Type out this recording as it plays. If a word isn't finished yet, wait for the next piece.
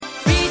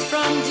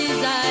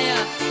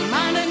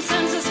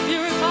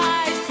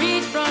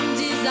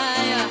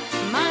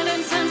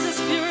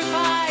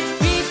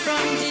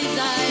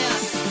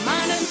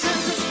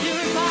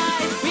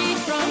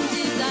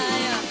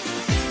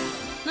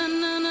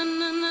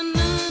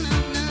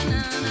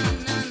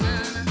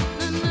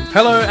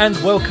Hello and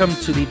welcome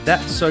to the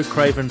That's So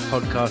Craven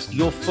podcast,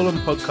 your Fulham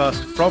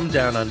podcast from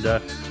Down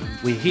Under.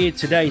 We're here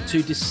today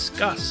to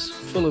discuss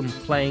Fulham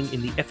playing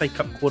in the FA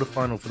Cup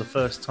quarter-final for the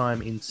first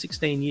time in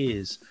 16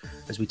 years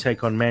as we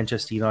take on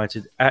Manchester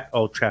United at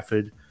Old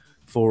Trafford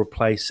for a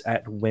place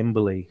at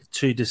Wembley.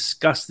 To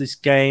discuss this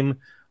game,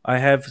 I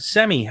have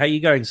Sammy. How you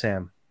going,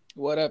 Sam?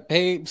 What up,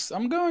 peeps?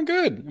 I'm going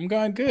good.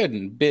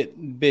 A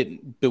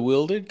bit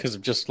bewildered because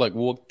I've just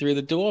walked through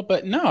the door,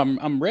 but no,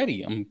 I'm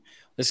ready.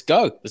 Let's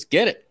go. Let's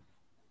get it.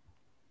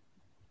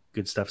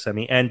 Good stuff,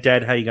 Sammy. And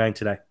Dad, how you going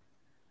today?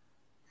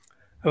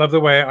 I love the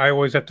way I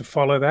always have to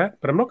follow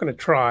that, but I'm not going to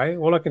try.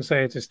 All I can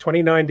say is it's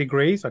 29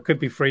 degrees. I could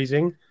be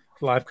freezing.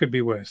 Life could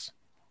be worse.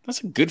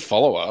 That's a good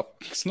follow-up.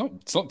 It's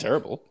not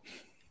terrible.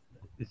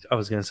 I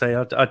was going to say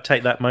I'd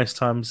take that most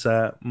times,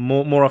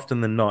 more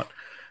often than not.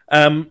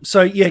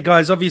 So, yeah,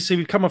 guys, obviously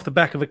we've come off the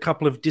back of a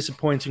couple of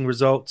disappointing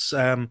results,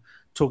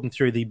 talking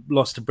through the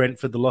loss to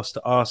Brentford, the loss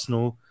to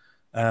Arsenal.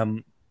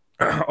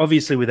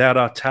 Obviously, without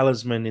our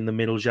talisman in the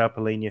middle, João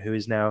Palhinha, who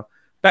is now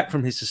back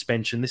from his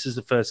suspension. This is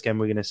the first game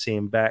we're going to see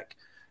him back.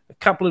 A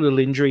couple of little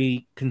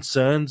injury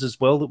concerns as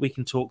well that we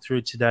can talk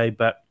through today.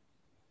 But,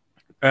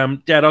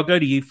 Dad, I'll go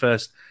to you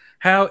first.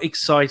 How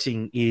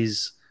exciting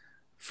is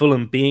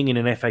Fulham being in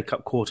an FA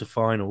Cup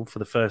quarter-final for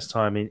the first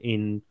time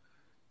in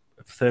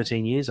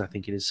 13 years, I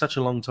think it is. Such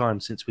a long time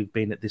since we've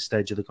been at this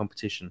stage of the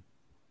competition.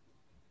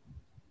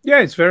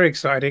 Yeah, it's very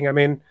exciting. I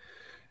mean,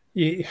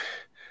 you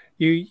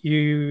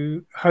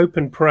hope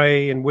and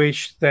pray and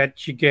wish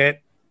that you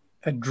get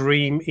a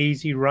dream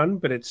easy run,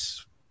 but it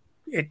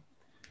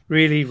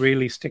really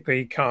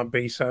realistically can't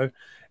be so.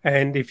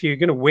 And if you're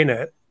going to win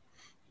it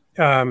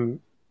in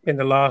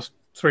the last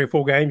 3 or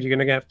 4 games, you're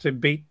going to have to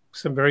beat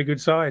some very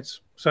good sides.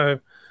 So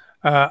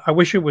I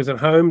wish it was at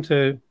home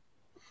to,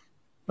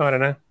 I don't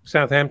know,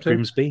 Southampton.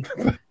 Grimsby.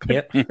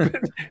 Yep.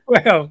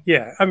 Well,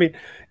 yeah. I mean,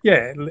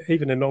 yeah,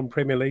 even a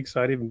non-Premier League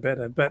side, even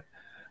better. But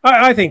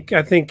I think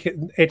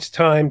it's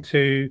time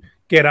to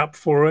get up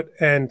for it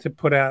and to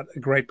put out a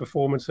great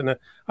performance. And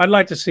I'd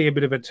like to see a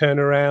bit of a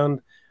turnaround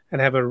and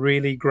have a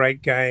really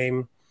great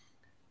game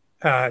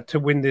to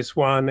win this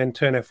one and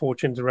turn our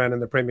fortunes around in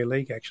the Premier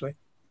League, actually.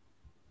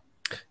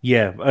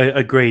 Yeah, I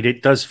agreed.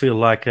 It does feel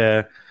like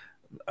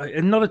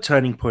not a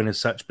turning point as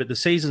such, but the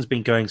season's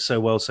been going so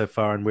well so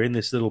far, and we're in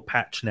this little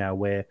patch now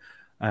where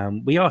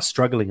we are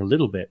struggling a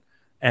little bit.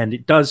 And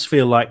it does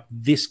feel like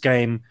this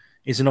game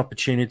is an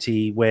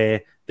opportunity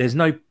where there's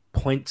no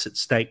points at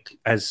stake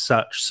as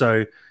such.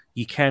 So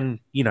you can,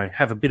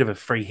 have a bit of a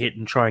free hit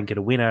and try and get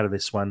a win out of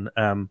this one.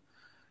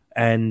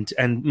 And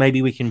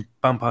maybe we can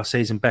bump our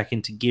season back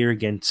into gear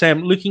again.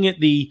 Sam, looking at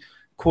the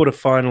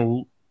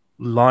quarterfinal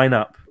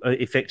lineup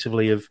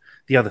effectively of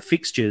the other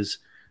fixtures,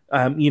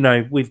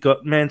 we've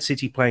got Man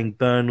City playing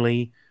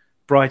Burnley,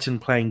 Brighton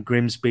playing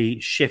Grimsby,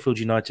 Sheffield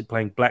United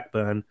playing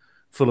Blackburn,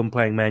 Fulham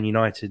playing Man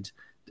United.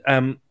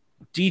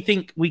 Do you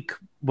think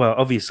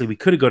obviously we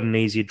could have got an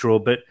easier draw,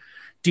 but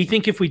do you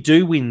think if we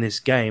do win this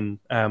game,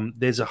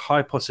 there's a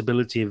high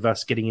possibility of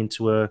us getting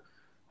into a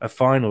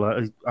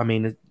final? I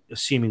mean,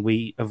 assuming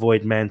we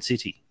avoid Man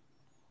City.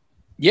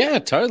 Yeah,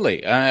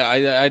 totally.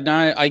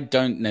 I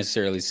don't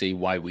necessarily see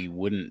why we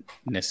wouldn't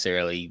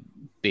necessarily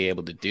be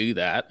able to do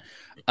that.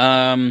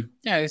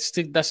 That's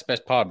the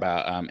best part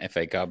about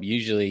FA Cup.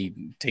 Usually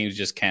teams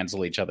just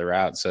cancel each other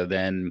out, so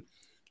then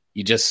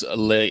you just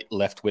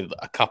left with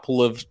a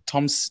couple of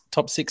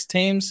top 6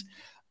 teams.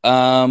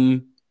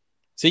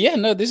 So yeah,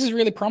 no, this is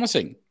really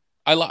promising.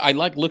 I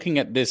like looking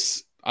at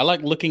this. I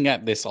like looking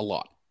at this a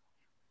lot.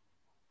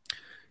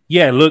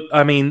 Yeah, look,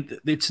 I mean,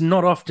 it's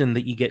not often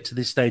that you get to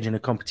this stage in a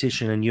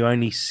competition and you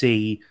only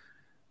see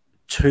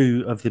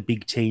 2 of the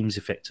big teams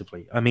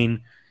effectively. I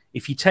mean,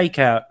 if you take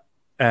out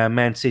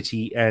Man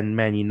City and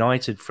Man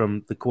United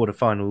from the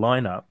quarterfinal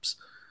lineups,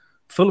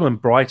 Fulham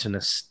and Brighton are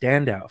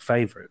standout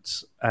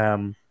favourites.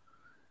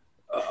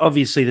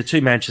 Obviously, the 2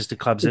 Manchester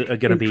clubs are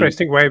going to be...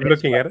 Interesting way of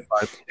looking at it.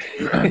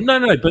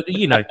 No, but,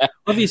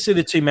 obviously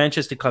the 2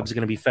 Manchester clubs are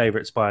going to be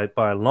favourites by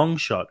a long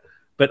shot.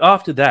 But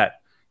after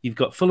that, you've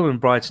got Fulham and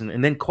Brighton,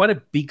 and then quite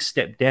a big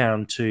step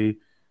down to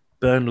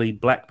Burnley,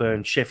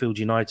 Blackburn, Sheffield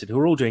United, who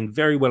are all doing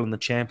very well in the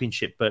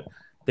Championship, but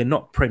they're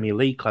not Premier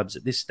League clubs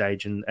at this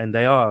stage, and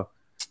they are,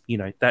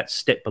 that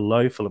step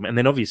below Fulham. And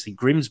then obviously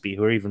Grimsby,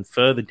 who are even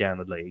further down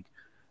the league.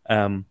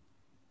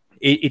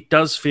 It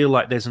does feel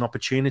like there's an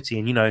opportunity,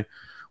 and,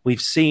 we've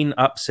seen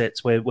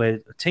upsets where a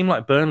team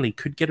like Burnley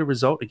could get a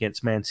result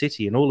against Man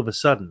City, and all of a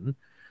sudden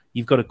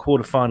you've got a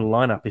quarter-final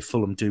lineup, if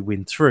Fulham do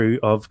win through,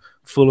 of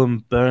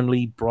Fulham,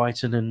 Burnley,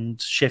 Brighton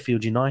and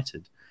Sheffield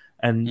United.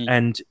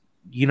 And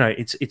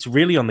it's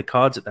really on the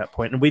cards at that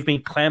point. And we've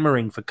been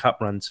clamouring for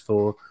cup runs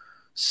for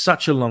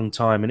such a long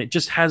time, and it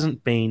just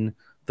hasn't been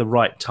the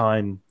right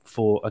time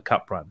for a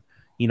cup run.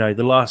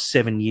 The last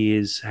 7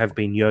 years have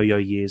been yo-yo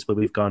years where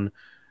we've gone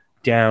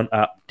down,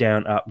 up,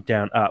 down, up,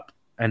 down, up.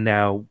 And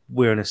now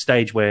we're in a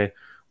stage where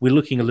we're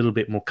looking a little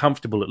bit more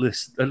comfortable, at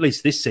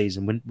least this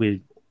season, when we're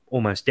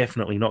almost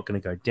definitely not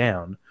going to go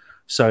down.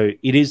 So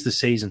it is the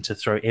season to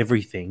throw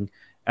everything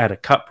at a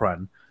cup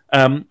run.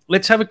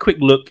 Let's have a quick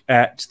look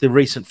at the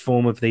recent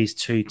form of these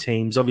two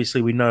teams.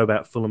 Obviously, we know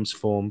about Fulham's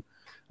form,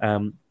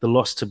 the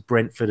loss to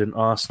Brentford and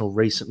Arsenal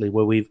recently,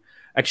 where we've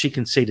actually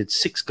conceded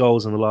 6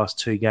 goals in the last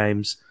 2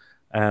 games.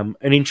 An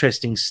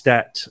interesting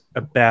stat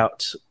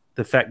about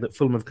the fact that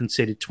Fulham have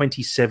conceded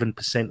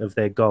 27% of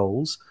their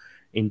goals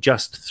in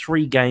just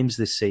 3 games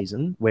this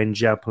season when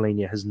João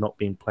Palhinha has not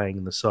been playing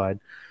in the side.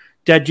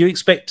 Dad, do you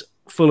expect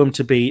Fulham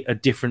to be a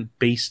different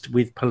beast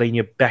with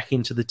Palhinha back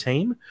into the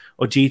team?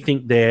 Or do you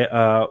think there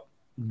are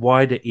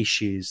wider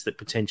issues that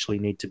potentially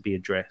need to be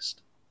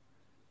addressed?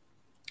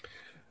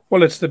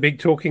 Well, it's the big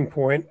talking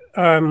point.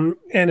 And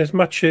as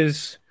much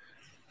as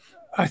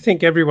I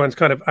think everyone's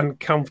kind of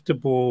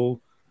uncomfortable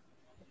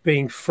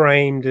being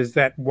framed as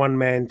that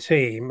one-man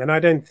team, and I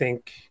don't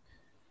think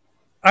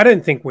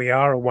we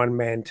are a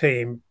one-man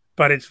team,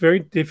 but it's very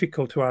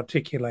difficult to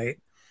articulate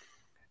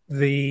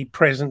the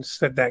presence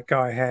that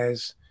guy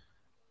has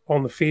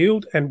on the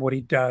field and what he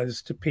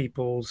does to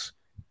people's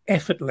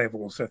effort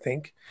levels, I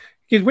think.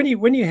 Because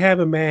when you have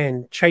a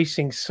man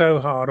chasing so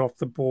hard off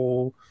the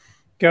ball,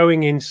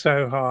 going in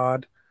so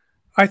hard,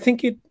 I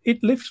think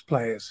it lifts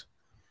players.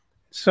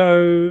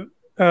 So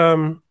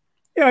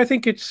I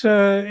think it's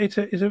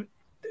a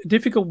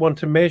difficult one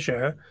to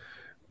measure,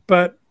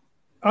 but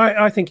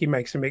I think he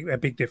makes a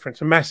big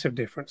difference, a massive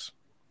difference.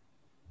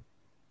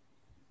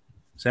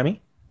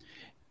 Sammy?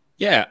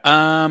 Yeah,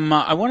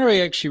 I want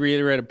to actually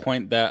reiterate a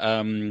point that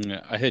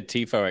I heard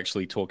Tifo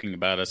actually talking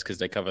about us because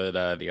they covered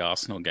the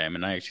Arsenal game,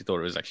 and I actually thought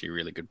it was actually a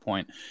really good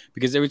point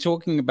because they were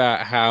talking about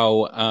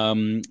how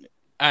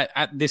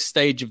at this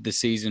stage of the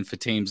season for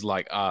teams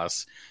like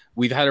us,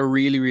 we've had a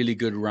really, really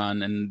good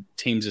run, and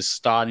teams are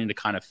starting to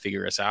kind of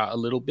figure us out a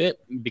little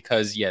bit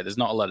because, there's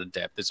not a lot of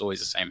depth. There's always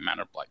the same amount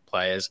of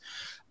players,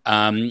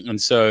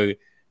 and so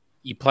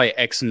you play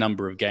X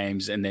number of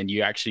games, and then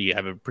you actually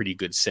have a pretty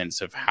good sense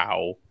of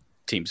how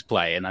teams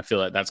play, and I feel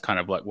like that's kind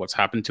of like what's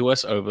happened to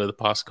us over the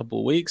past couple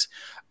of weeks.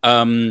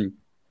 The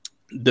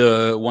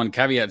one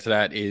caveat to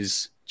that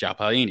is João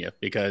Palhinha,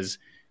 because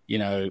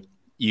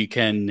you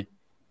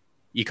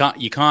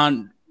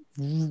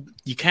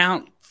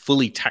can't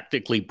fully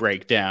tactically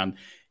break down.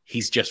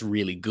 He's just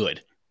really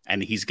good,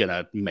 and he's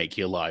gonna make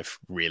your life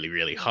really,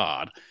 really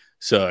hard.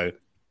 So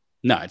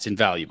no, it's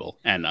invaluable,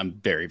 and I'm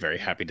very, very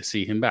happy to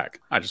see him back.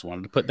 I just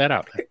wanted to put that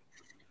out there.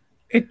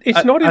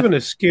 It's not even a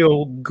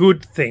skill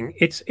good thing.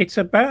 It's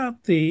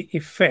about the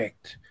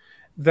effect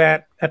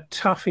that a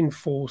tough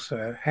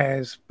enforcer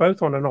has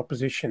both on an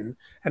opposition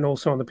and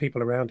also on the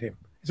people around him.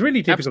 It's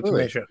really difficult to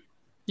measure.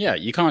 Yeah,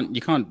 you can't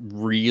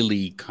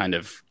really kind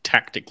of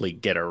tactically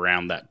get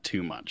around that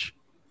too much.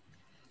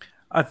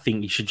 I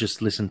think you should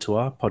just listen to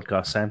our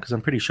podcast, Sam, because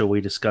I'm pretty sure we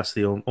discussed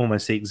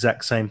almost the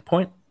exact same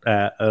point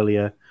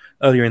earlier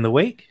in the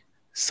week.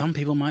 Some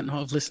people might not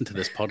have listened to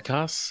this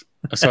podcast.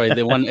 Sorry,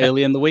 the one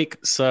earlier in the week.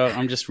 So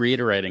I'm just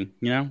reiterating,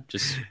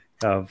 just...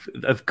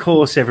 Of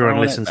course,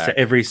 everyone listens to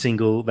every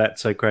single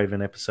That's So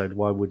Craven episode.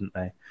 Why wouldn't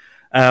they?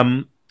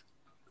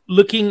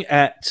 Looking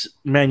at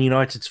Man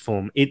United's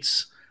form,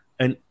 it's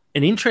an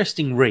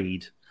interesting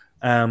read.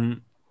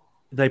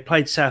 They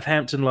played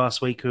Southampton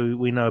last week, who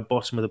we know are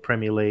bottom of the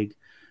Premier League,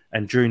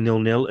 and drew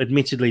 0-0.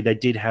 Admittedly, they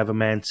did have a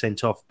man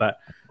sent off, but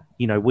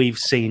we've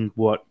seen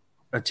what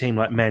a team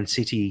like Man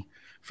City,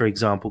 for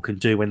example, can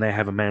do when they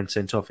have a man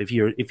sent off. If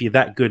you're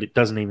that good, it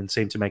doesn't even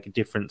seem to make a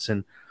difference.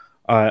 And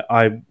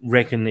I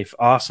reckon if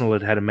Arsenal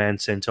had a man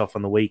sent off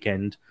on the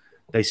weekend,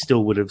 they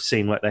still would have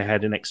seemed like they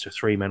had an extra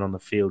 3 men on the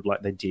field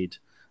like they did.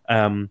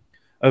 A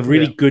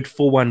really good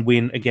 4-1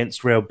 win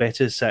against Real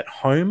Betis at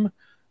home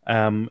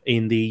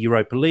in the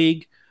Europa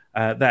League.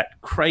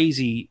 That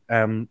crazy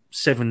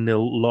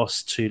 7-0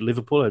 loss to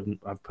Liverpool.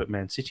 I've put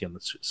Man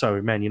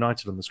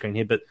United on the screen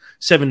here, but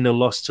 7-0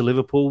 loss to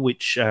Liverpool,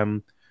 which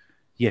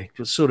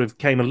sort of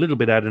came a little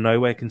bit out of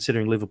nowhere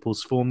considering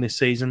Liverpool's form this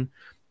season.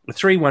 A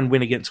 3-1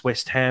 win against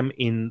West Ham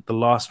in the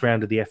last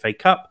round of the FA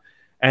Cup,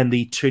 and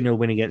the 2-0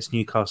 win against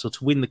Newcastle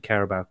to win the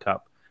Carabao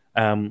Cup.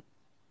 A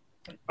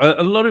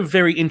lot of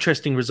very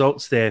interesting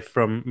results there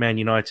from Man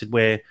United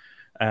where,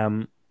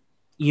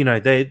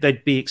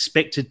 they'd be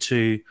expected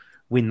to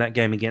win that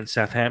game against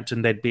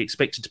Southampton. They'd be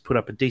expected to put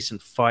up a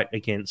decent fight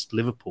against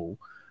Liverpool.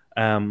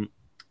 But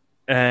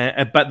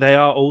they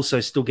are also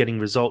still getting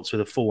results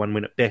with a 4-1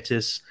 win at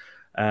Betis.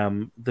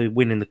 The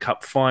win in the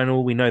cup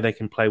final. We know they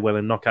can play well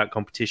in knockout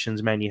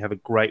competitions. Man, you have a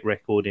great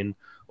record in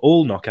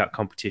all knockout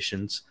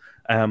competitions.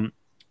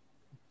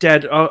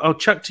 Dad, I'll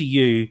chuck to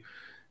you.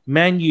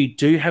 Man, you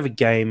do have a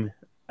game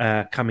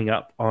coming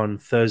up on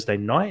Thursday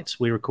night.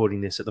 We're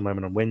recording this at the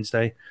moment on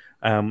Wednesday.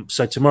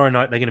 So tomorrow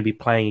night they're going to be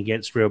playing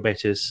against Real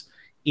Betis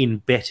in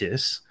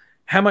Betis.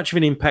 How much of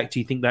an impact do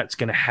you think that's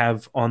going to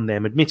have on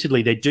them?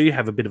 Admittedly, they do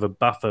have a bit of a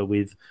buffer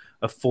with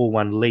a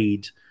 4-1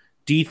 lead.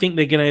 Do you think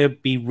they're going to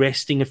be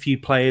resting a few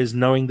players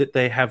knowing that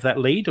they have that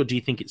lead, or do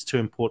you think it's too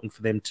important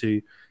for them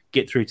to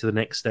get through to the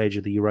next stage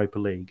of the Europa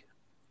League?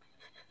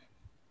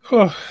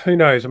 Oh, who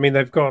knows? I mean,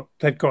 they've got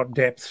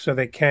depth, so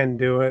they can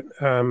do it.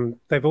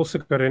 They've also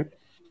got an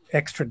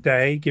extra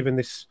day, given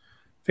this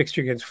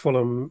fixture against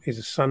Fulham is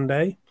a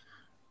Sunday.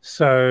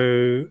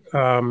 So,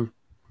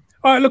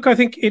 look, I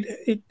think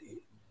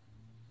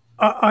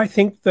I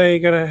think they're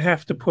going to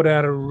have to put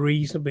out a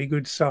reasonably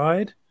good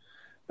side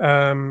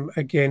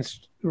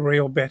against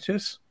Real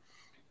Betis.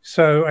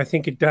 So I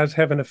think it does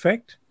have an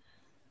effect.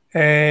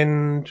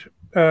 And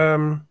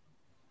yeah,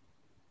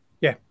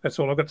 that's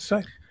all I've got to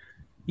say.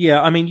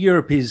 Yeah, I mean,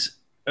 Europe's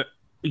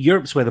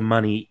where the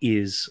money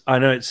is. I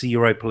know it's the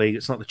Europa League,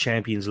 it's not the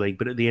Champions League,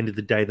 but at the end of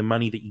the day, the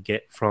money that you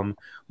get from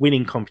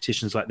winning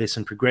competitions like this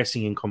and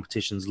progressing in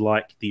competitions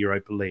like the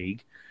Europa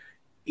League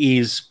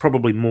is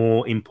probably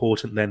more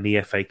important than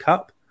the FA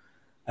Cup.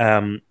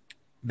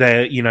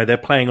 They're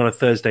playing on a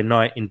Thursday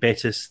night in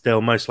Betis.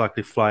 They'll most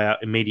likely fly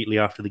out immediately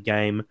after the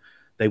game.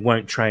 They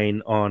won't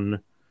train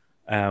on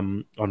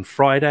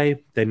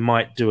Friday. They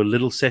might do a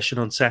little session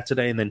on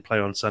Saturday and then play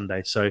on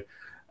Sunday. So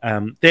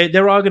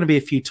there are going to be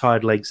a few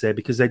tired legs there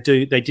because they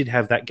did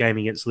have that game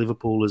against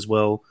Liverpool as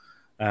well,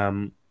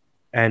 and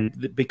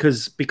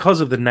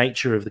because of the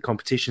nature of the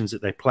competitions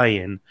that they play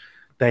in,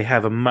 they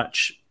have a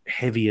much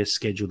heavier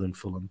schedule than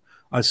Fulham.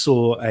 I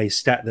saw a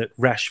stat that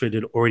Rashford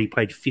had already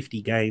played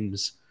 50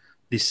 games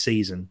this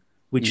season,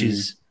 which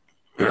is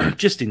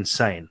just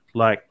insane.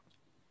 Like,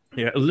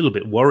 a little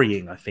bit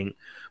worrying, I think,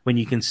 when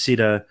you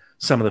consider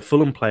some of the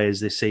Fulham players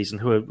this season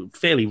who are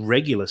fairly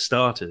regular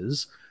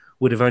starters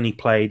would have only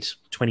played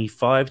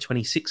 25,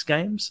 26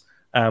 games.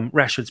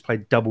 Rashford's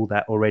played double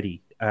that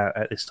already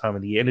at this time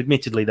of the year. And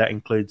admittedly, that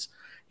includes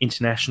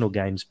international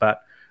games.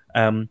 But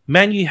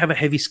Man U have a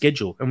heavy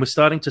schedule, and we're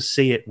starting to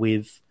see it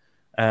with,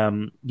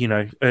 an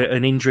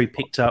injury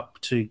picked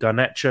up to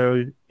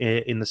Garnacho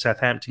in the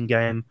Southampton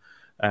game.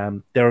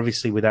 They're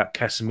obviously without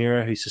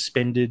Casemiro, who's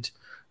suspended.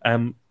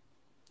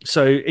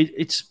 So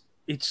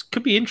it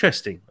could be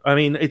interesting. I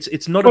mean,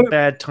 it's not a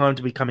bad time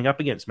to be coming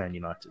up against Man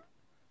United.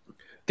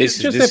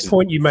 That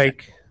point you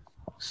make.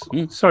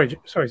 Sorry,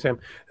 Sam.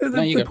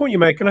 The point you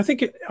make, and I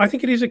think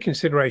it is a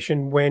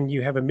consideration when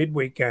you have a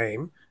midweek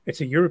game.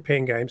 It's a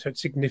European game, so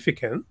it's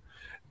significant,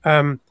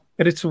 but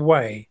it's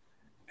away,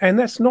 and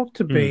that's not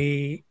to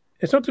be.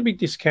 It's not to be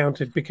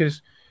discounted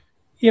because,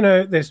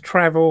 there's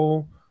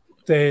travel,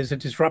 there's a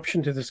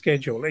disruption to the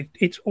schedule.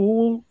 It's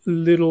all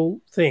little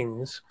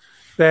things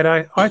that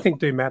I think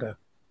do matter.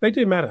 They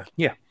do matter.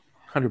 Yeah.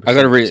 100%.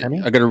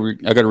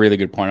 I got a really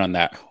good point on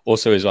that.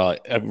 Also, as well,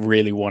 I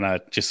really want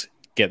to just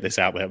get this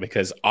out there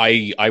because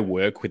I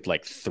work with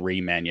like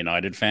 3 Man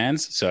United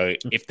fans. So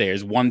if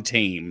there's one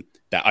team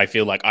that I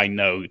feel like I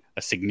know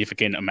a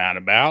significant amount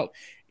about,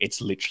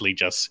 it's literally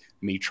just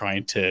me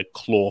trying to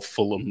claw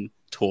Fulham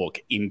talk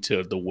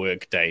into the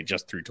workday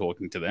just through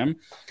talking to them.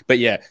 But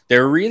yeah,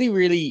 they're a really,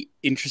 really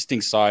interesting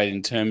side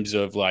in terms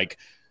of like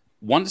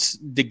once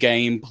the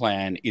game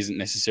plan isn't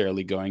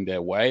necessarily going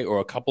their way or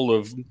a couple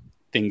of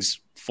things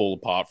fall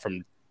apart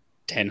from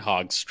Ten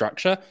Hag's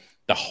structure,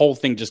 the whole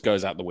thing just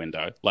goes out the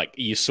window. Like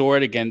you saw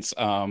it against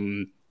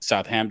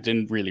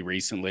Southampton really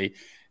recently,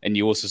 and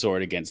you also saw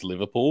it against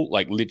Liverpool.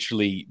 Like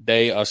literally,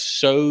 they are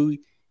so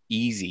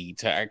easy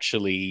to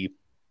actually.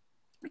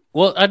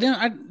 Well, I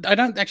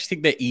don't actually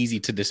think they're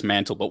easy to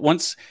dismantle, but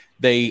once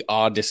they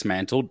are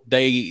dismantled,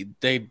 they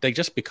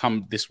just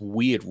become this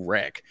weird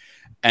wreck,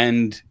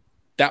 and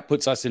that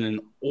puts us in an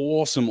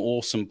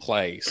awesome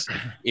place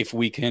if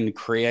we can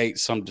create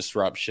some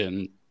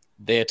disruption.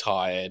 They're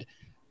tired.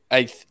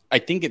 I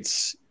think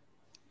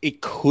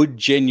it could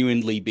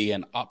genuinely be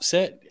an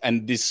upset,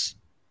 and this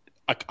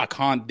I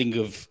can't think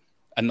of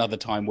another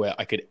time where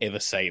I could ever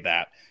say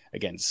that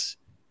against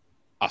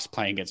us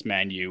playing against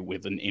Man U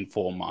with an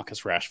informed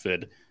Marcus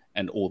Rashford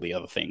and all the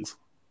other things.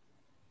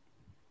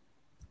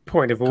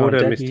 Point of order,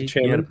 Mr.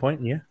 Chairman. You had a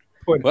point, yeah.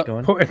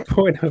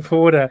 Point of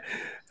order.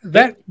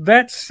 That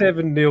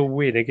 7-0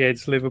 win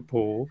against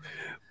Liverpool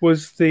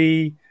was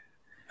the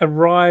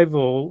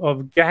arrival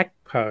of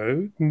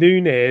Gakpo,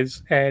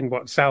 Nunez, and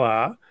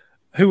Salah,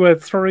 who are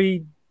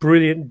 3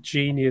 brilliant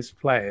genius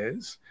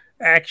players,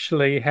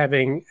 actually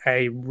having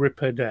a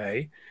ripper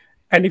day.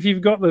 And if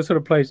you've got those sort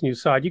of players on your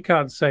side, you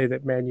can't say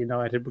that Man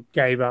United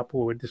gave up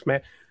or would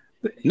dismantle.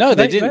 No,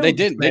 they didn't. They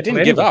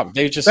didn't give up.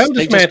 They'll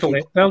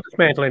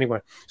dismantle anyway.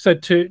 So,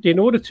 in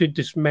order to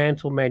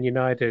dismantle Man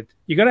United,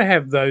 you got to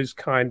have those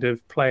kind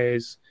of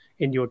players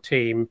in your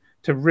team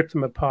to rip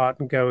them apart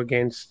and go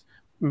against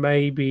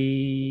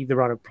maybe the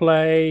run of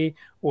play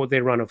or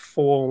their run of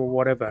form or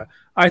whatever.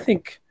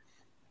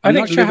 I'm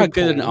not sure how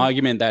good an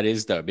argument that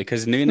is, though,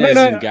 because Nunez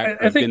and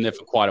Gakpo have been there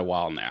for quite a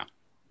while now.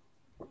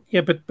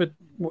 Yeah, but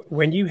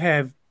when you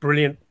have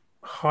brilliant,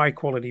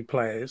 high-quality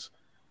players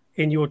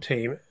in your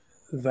team,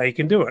 they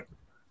can do it.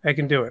 They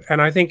can do it.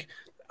 And I think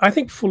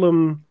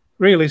Fulham,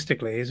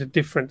 realistically, is a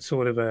different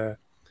sort of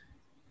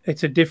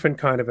it's a different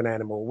kind of an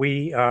animal.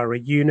 We are a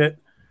unit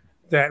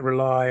that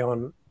rely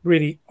on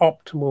really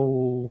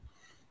optimal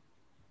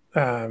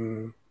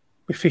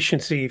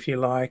efficiency, if you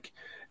like.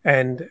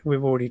 And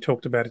we've already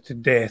talked about it to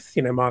death.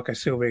 Marco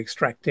Silva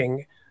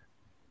extracting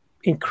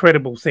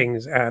incredible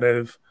things out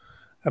of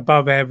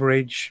above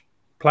average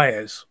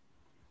players.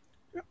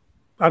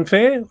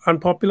 Unfair,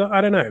 unpopular, I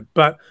don't know,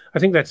 but I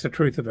think that's the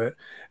truth of it.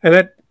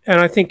 And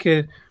I think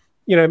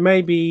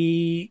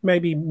maybe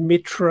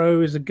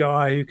Mitro is a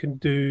guy who can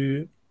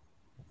do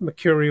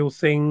mercurial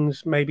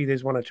things. Maybe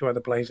there's one or two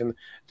other players,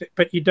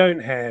 but you don't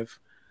have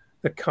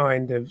the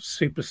kind of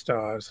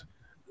superstars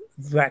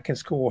that can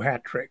score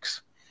hat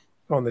tricks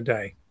on the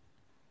day.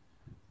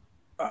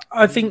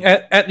 I think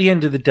at the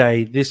end of the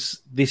day,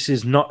 this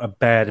is not a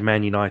bad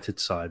Man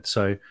United side.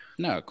 So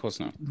no, of course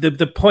not.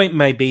 The point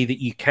may be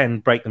that you can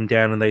break them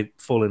down and they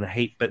fall in a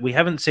heap, but we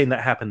haven't seen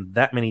that happen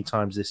that many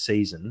times this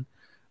season.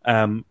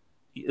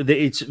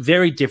 It's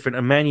very different.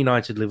 A Man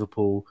United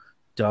Liverpool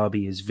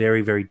derby is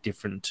very, very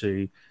different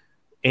to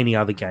any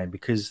other game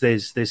because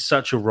there's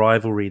such a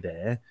rivalry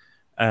there,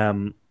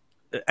 and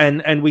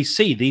we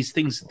see these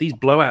things, these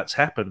blowouts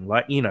happen.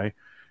 Like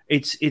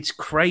it's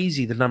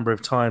crazy the number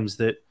of times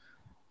that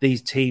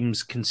these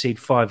teams concede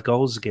 5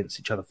 goals against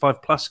each other,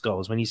 5+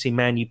 goals. When you see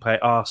Man U play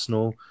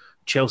Arsenal,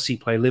 Chelsea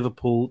play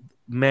Liverpool,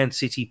 Man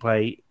City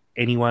play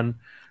anyone,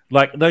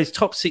 like those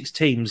top 6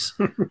 teams,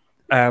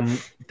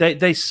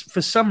 they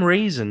for some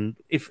reason,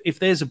 if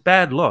there's a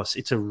bad loss,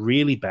 it's a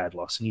really bad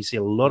loss, and you see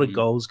a lot of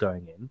goals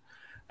going in.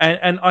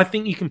 And I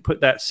think you can put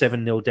that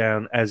 7-0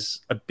 down as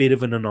a bit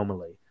of an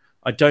anomaly.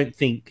 I don't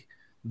think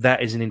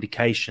that is an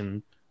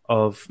indication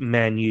of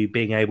Man U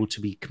being able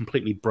to be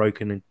completely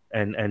broken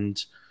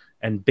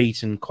and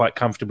beaten quite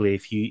comfortably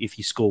if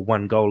you score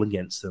 1 goal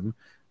against them,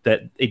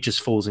 that it just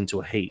falls into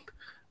a heap.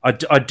 I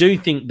do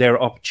think there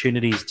are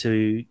opportunities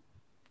to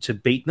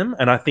beat them,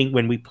 and I think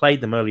when we played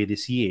them earlier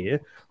this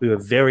year, we were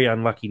very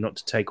unlucky not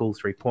to take all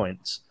 3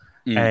 points,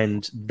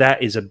 and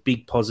that is a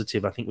big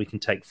positive I think we can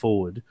take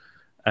forward,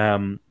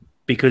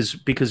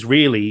 because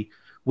really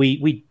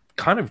we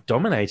kind of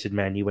dominated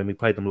Man U when we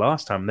played them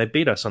last time. They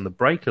beat us on the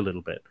break a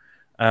little bit.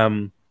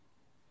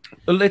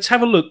 Let's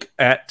have a look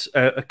at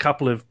a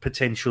couple of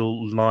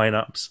potential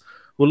lineups.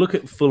 We'll look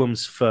at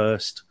Fulham's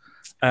first.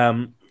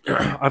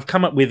 I've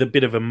come up with a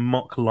bit of a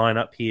mock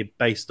lineup here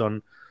based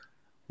on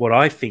what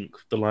I think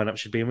the lineup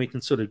should be, and we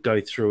can sort of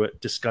go through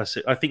it, discuss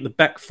it. I think the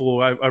back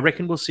four, I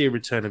reckon we'll see a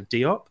return of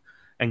Diop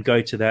and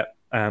go to that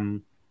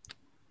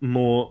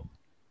more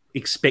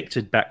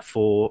expected back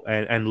four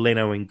and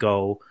Leno in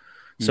goal.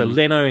 So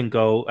Leno in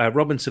goal,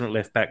 Robinson at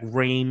left back,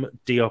 Ream,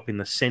 Diop in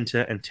the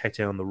centre, and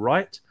Tete on the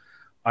right.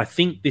 I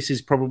think this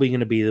is probably going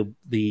to be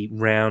the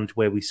round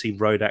where we see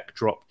Rodak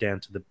drop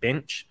down to the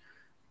bench,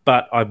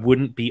 but I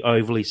wouldn't be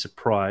overly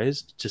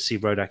surprised to see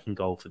Rodak in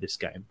goal for this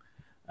game.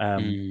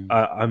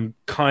 I'm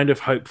kind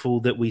of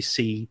hopeful that we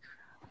see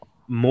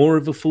more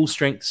of a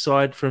full-strength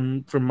side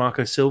from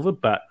Marco Silva,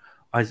 but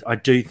I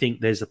do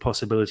think there's a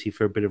possibility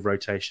for a bit of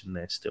rotation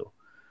there still.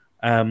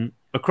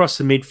 Across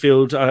the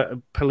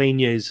midfield,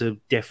 Palhinha is a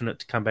definite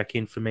to come back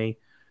in for me.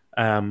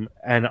 And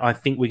I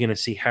think we're going to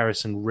see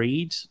Harrison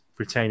Reed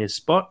retain his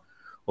spot,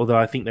 although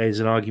I think there's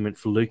an argument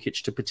for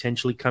Lukic to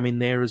potentially come in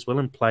there as well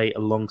and play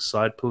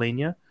alongside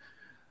Palhinha.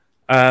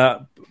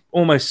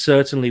 Almost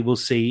certainly we'll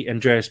see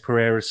Andreas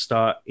Pereira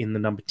start in the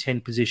number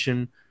 10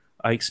 position.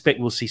 I expect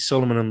we'll see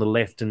Solomon on the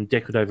left and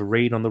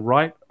Decordova-Reid on the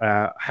right.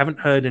 Haven't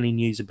heard any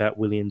news about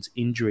Williams'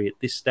 injury at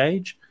this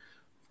stage,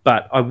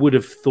 but I would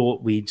have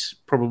thought we'd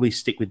probably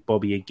stick with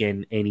Bobby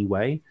again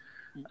anyway.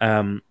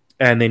 And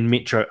then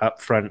Mitro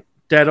up front.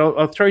 Dad,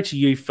 I'll throw to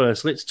you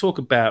first. Let's talk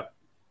about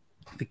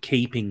the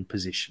keeping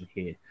position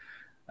here.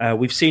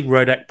 We've seen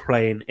Rodak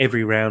play in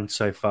every round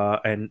so far,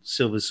 and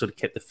Silva's sort of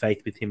kept the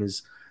faith with him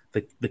as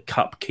the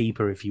cup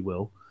keeper, if you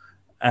will.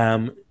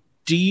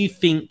 Do you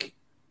think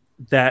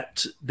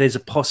that there's a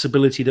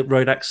possibility that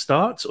Rodak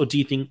starts, or do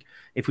you think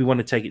if we want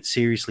to take it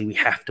seriously, we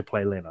have to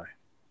play Leno?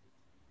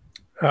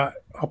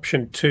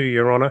 Option 2,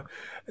 Your Honour.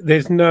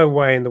 There's no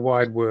way in the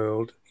wide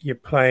world you're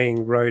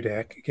playing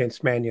Rodak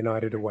against Man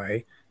United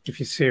away if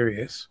you're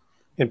serious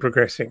in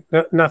progressing.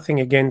 Nothing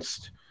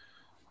against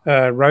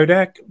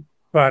Rodak,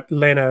 but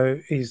Leno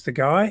is the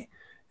guy.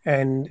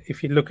 And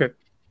if you look at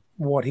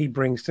what he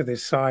brings to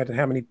this side and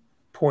how many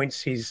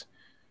points he's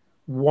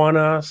won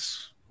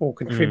us or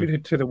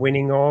contributed to the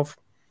winning of,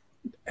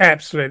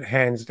 absolute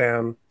hands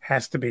down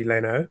has to be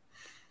Leno.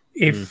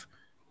 If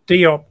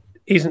Diop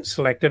isn't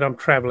selected, I'm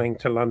travelling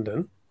to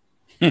London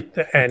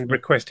and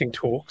requesting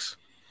talks.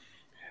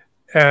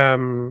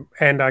 And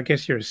I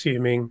guess you're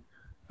assuming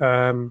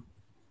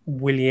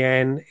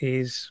Willian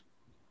is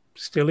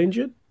still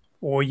injured,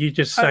 or are you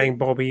just saying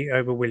Bobby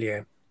over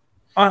Willian?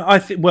 I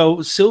think.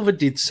 Well, Silva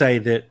did say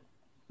that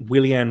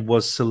Willian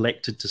was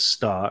selected to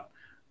start,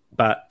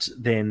 but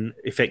then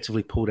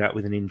effectively pulled out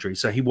with an injury.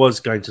 So he was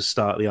going to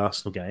start the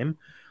Arsenal game.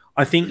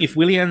 I think if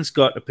Willian's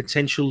got a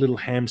potential little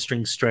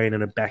hamstring strain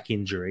and a back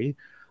injury,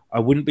 I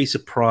wouldn't be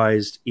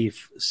surprised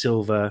if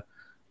Silva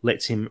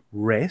lets him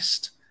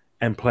rest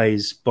and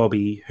plays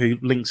Bobby, who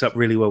links up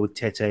really well with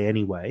Tete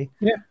anyway.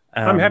 Yeah,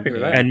 I'm happy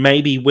with that. And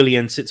maybe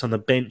Willian sits on the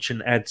bench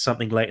and adds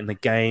something late in the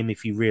game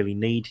if you really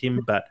need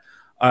him. But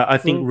I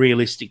think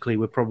realistically,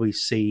 we'll probably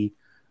see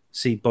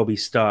Bobby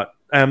start.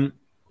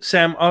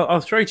 Sam,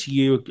 I'll throw to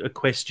you a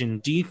question.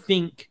 Do you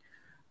think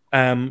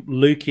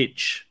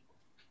Lukic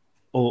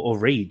or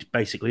Reed,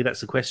 basically,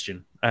 that's the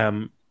question,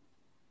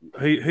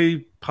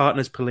 who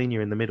partners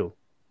Palhinha in the middle?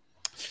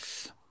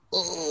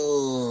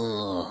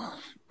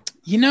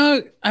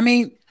 I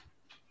mean,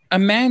 a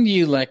Man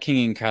U lacking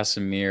in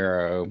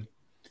Casemiro,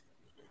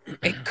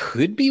 it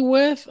could be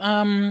worth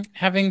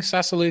having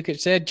Sasa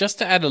Lukic there just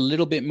to add a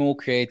little bit more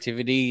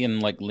creativity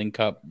and like link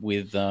up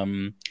with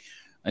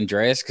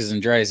Andreas, because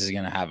Andreas is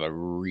going to have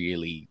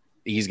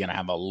he's going to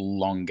have a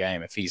long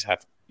game if he's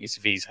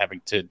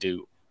having to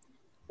do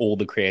all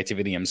the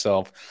creativity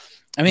himself.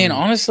 I mean,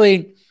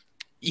 honestly,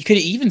 you could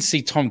even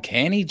see Tom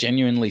Canny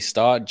genuinely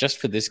start just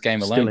for this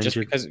game Still alone, injured. just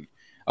because.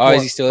 Oh,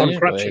 is he still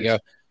injured? Well, there you go.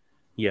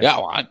 Yeah.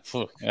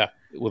 Yeah.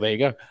 Well, there you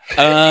go.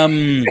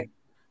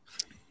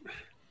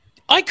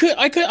 I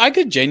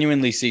could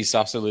genuinely see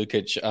Sasa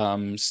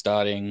Lukic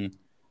starting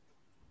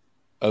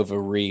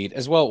over Reed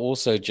as well.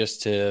 Also,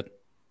 just to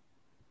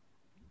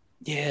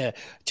be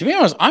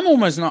honest, I'm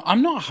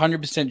not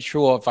 100%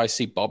 sure if I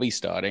see Bobby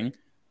starting.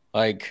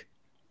 Like,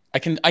 I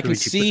can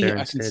see.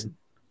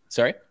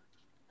 Sorry,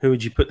 who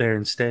would you put there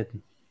instead?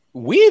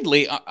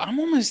 Weirdly, I'm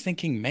almost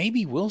thinking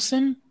maybe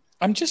Wilson.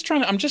 I'm just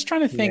trying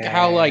to think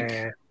how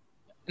like.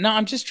 No,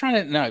 I'm just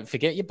trying to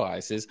forget your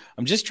biases.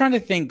 I'm just trying to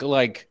think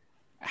like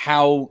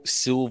how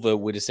Silva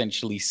would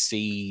essentially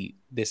see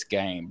this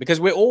game, because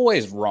we're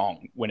always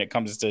wrong when it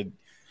comes to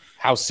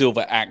how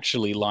Silva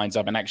actually lines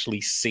up and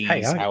actually sees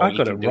how I he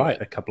got can it right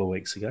it. a couple of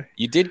weeks ago.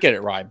 You did get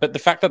it right, but the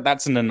fact that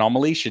that's an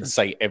anomaly should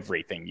say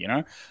everything, you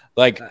know?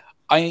 Like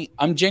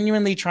I'm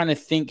genuinely trying to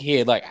think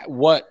here, like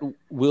what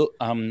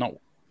not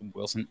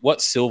Wilson,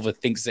 what Silva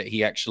thinks that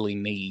he actually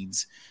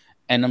needs,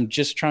 and I'm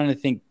just trying to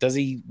think, does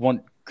he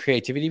want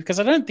creativity? Because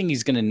I don't think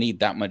he's going to need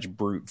that much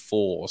brute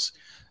force.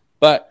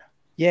 But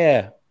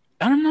yeah,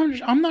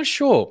 I'm not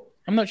sure.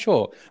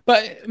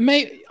 But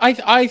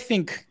I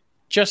think,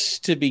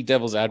 just to be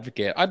devil's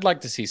advocate, I'd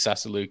like to see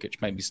Sasa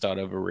Lukic maybe start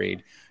over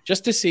Reed,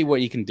 just to see what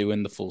he can do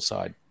in the full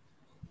side.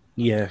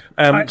 Yeah,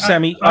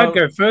 Sammy, I'd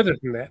go further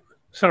than that.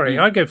 Sorry,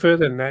 I'd go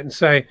further than that and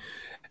say,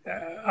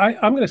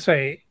 I'm going to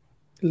say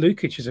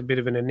Lukic is a bit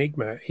of an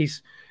enigma.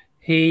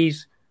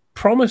 He's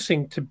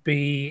promising to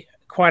be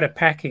quite a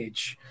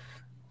package,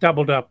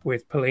 doubled up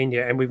with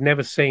Polina, and we've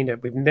never seen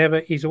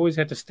it. He's always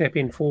had to step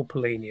in for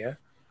Polina.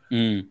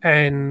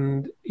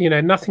 And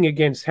nothing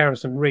against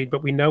Harrison Reed,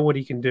 but we know what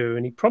he can do,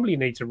 and he probably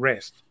needs a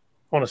rest,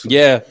 honestly.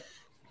 Yeah.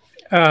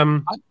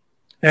 And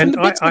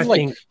I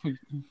think,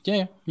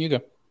 yeah, you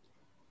go.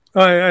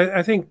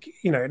 I think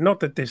not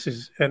that this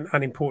is an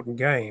unimportant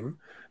game,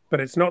 but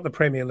it's not the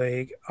Premier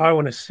League. I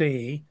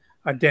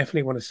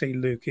definitely want to see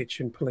Lukic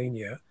and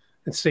Polina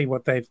and see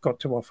what they've got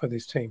to offer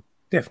this team.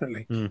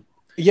 Definitely.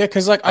 Yeah,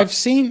 because like I've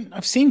seen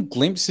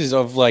glimpses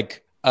of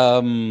like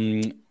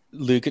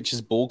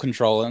Lukic's ball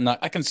control, and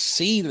I can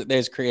see that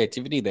there's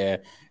creativity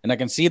there, and I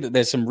can see that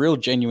there's some real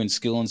genuine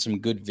skill and some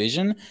good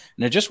vision,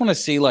 and I just want to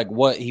see like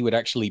what he would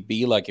actually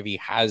be like if he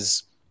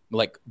has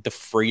like the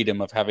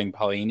freedom of having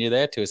Polina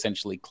there to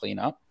essentially clean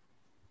up.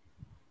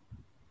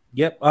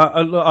 Yep,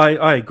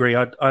 I agree.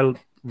 I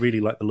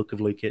really like the look of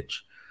Lukic.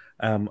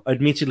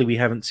 Admittedly, we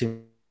haven't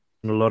seen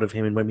a lot of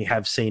him, and when we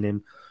have seen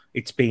him,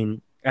 it's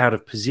been out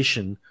of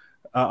position.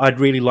 I'd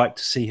really like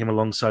to see him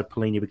alongside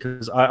Polina,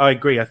 because I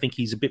agree. I think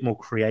he's a bit more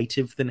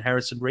creative than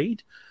Harrison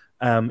Reed.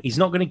 He's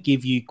not going to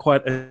give you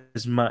quite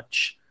as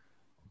much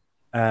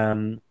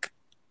of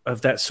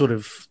that sort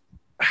of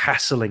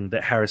hassling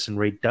that Harrison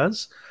Reed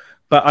does.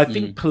 But I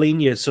think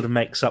Polina sort of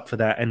makes up for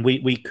that. And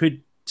we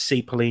could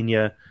see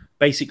Polina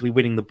basically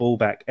winning the ball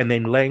back and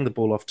then laying the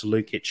ball off to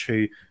Lukic,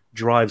 who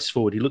drives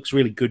forward. He looks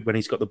really good when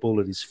he's got the ball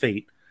at his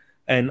feet.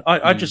 And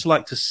I'd just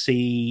like to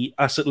see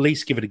us at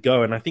least give it a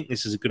go, and I think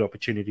this is a good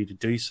opportunity to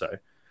do so.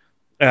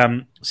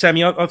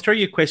 Sammy, I'll throw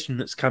you a question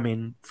that's come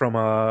in from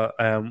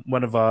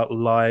one of our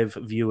live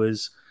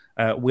viewers,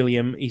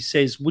 William. He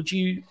says, would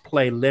you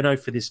play Leno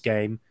for this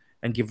game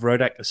and give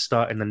Rodak a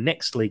start in the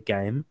next league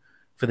game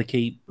for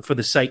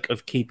the sake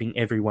of keeping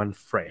everyone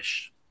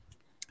fresh?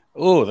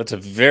 Oh, that's a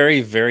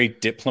very, very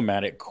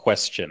diplomatic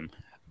question.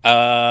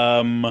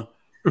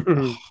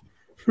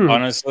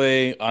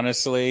 Honestly,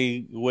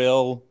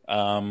 Will,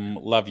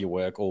 love your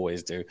work,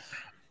 always do.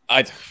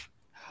 I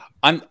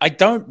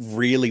don't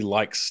really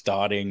like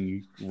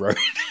starting Rodak.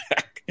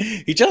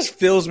 He just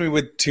fills me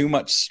with too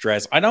much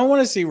stress. I don't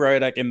want to see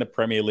Rodak in the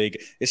Premier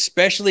League,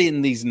 especially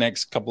in these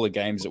next couple of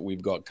games that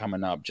we've got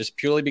coming up, just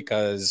purely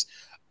because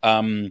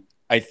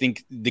I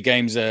think the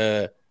games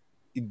are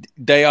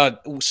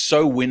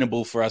so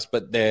winnable for us,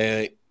 but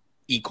they're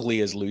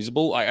equally as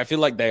losable. I feel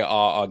like they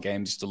are our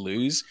games to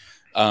lose.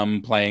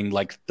 Playing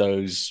like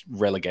those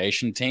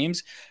relegation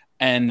teams,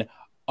 and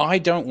I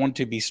don't want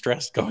to be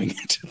stressed going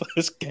into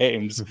those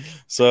games.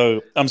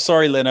 So I'm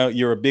sorry, Leno,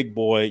 you're a big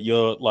boy.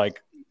 You're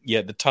like,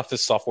 the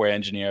toughest software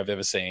engineer I've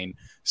ever seen.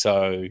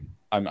 So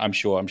I'm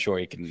sure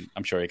he can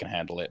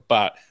handle it.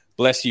 But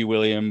bless you,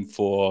 William,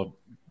 for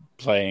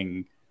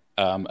playing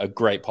a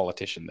great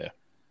politician there.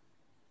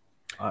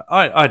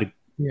 I'd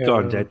go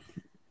on, Dad.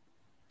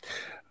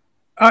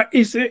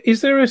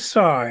 Is there a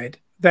side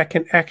that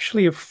can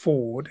actually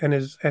afford and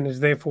is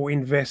therefore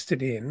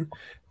invested in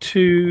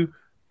two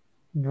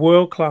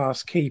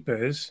world-class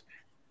keepers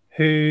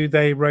who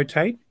they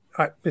rotate?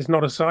 There's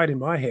not a side in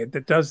my head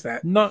that does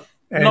that. Not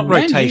Not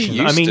rotation.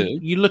 I mean,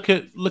 to. you look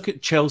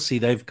at Chelsea.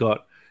 They've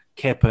got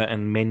Kepa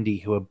and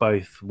Mendy, who are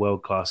both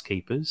world class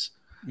keepers.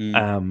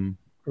 Nottingham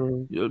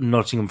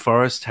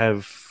Forest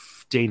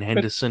have Dean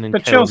Henderson and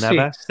Keylor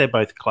Navas. They're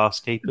both class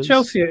keepers.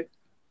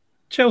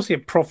 Chelsea are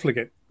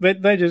profligate.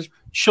 They just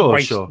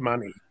waste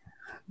money.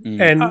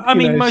 And I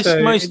mean,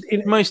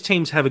 most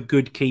teams have a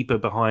good keeper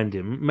behind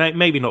him.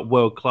 Maybe not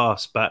world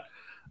class, but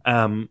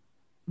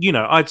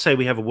I'd say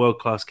we have a world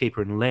class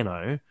keeper in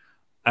Leno.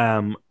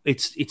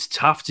 It's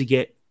tough to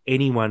get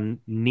anyone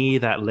near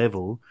that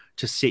level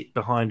to sit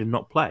behind and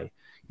not play.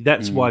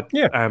 That's why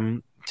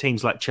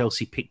teams like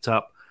Chelsea picked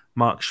up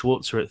Mark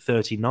Schwarzer at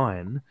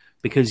 39,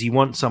 because you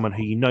want someone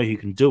who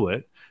can do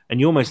it, and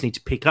you almost need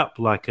to pick up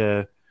like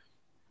a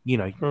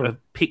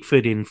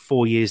Pickford in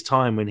 4 years'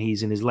 time when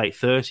he's in his late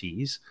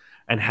 30s,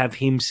 and have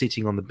him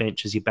sitting on the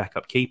bench as your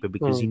backup keeper,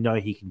 because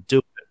he can do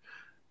it,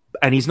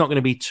 and he's not going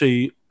to be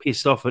too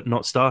pissed off at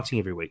not starting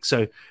every week.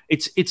 So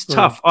it's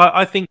tough.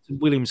 I think, to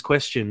William's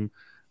question,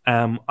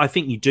 I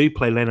think you do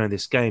play Leno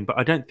this game, but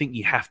I don't think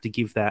you have to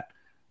give that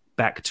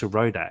back to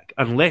Rodak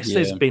unless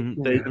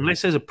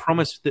there's a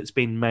promise that's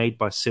been made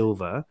by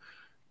Silva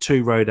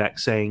to Rodak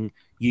saying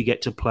you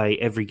get to play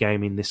every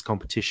game in this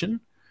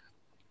competition.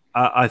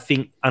 I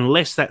think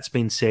unless that's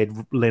been said,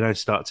 Leno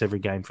starts every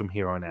game from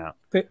here on out.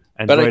 But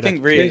I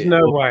think really,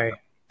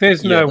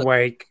 there's no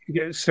way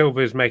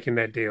Silva's making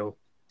that deal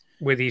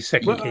with his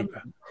second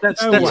keeper.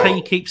 That's how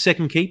you keep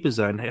second keepers,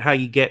 though, and how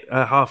you get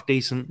a half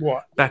decent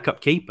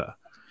backup keeper,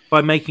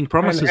 by making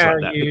promises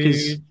like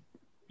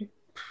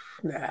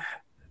that.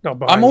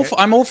 I'm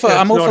all for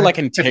like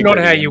integrity. It's not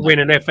how you win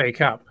an FA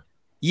Cup.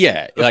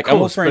 Yeah,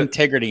 I'm all for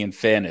integrity and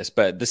fairness,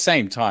 but at the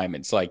same time,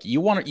 it's like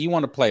you want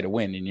to play to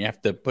win, and you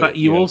have to put. But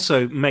you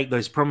also make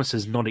those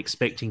promises not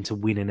expecting to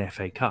win an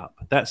FA Cup.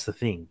 That's the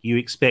thing. You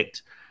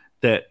expect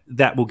that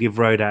will give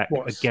Rodak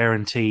a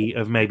guarantee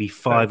of maybe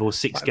 5 or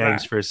 6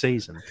 games for a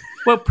season.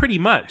 Well, pretty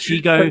much.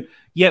 You go,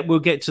 we'll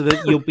get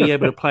to you'll be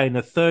able to play in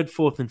the 3rd,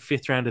 4th, and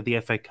 5th round of the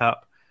FA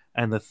Cup,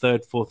 and the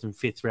 3rd, 4th, and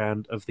 5th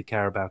round of the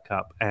Carabao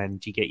Cup,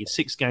 and you get your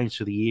 6 games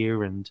for the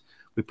year, and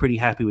we're pretty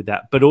happy with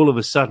that. But all of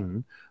a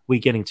sudden, we're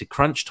getting to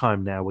crunch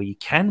time now where you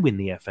can win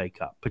the FA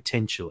Cup,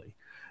 potentially.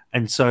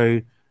 And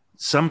so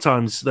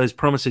sometimes those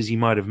promises you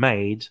might have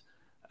made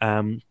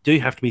do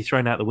have to be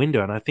thrown out the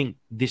window. And I think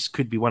this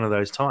could be one of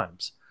those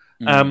times.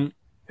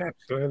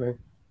 Absolutely.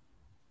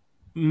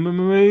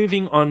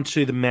 Moving on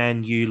to the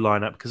Man U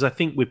lineup, because I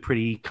think we're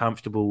pretty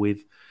comfortable with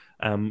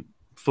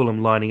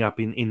Fulham lining up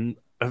in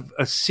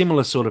a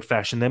similar sort of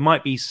fashion. There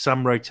might be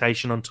some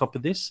rotation on top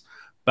of this,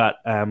 but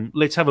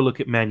let's have a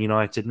look at Man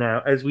United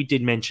now. As we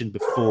did mention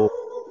before,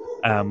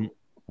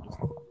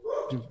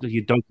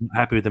 your dog's not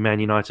happy with the Man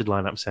United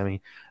lineup,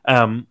 Sammy.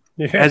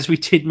 As we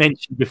did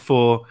mention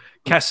before,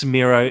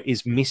 Casemiro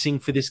is missing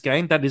for this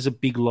game. That is a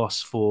big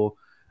loss for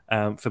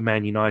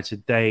Man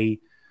United. They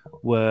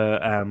were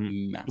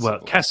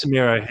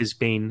Casemiro has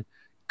been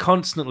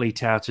constantly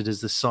touted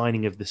as the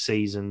signing of the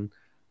season,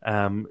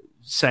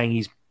 saying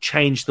he's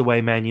changed the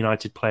way Man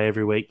United play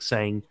every week,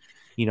 saying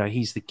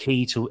he's the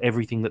key to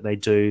everything that they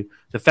do.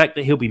 The fact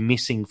that he'll be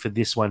missing for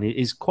this one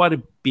is quite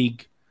a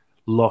big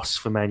loss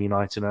for Man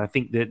United, and I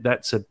think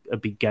that's a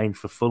big gain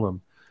for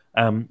Fulham.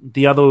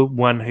 The other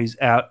one who's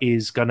out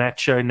is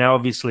Garnacho. Now,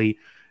 obviously,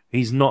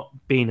 he's not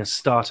been a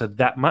starter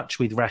that much,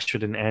 with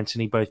Rashford and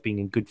Antony both being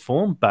in good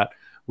form, but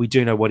we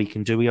do know what he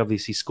can do. He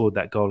obviously scored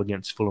that goal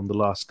against Fulham, the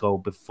last goal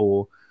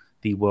before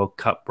the World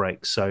Cup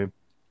break. So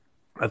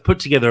I've put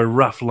together a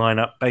rough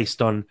lineup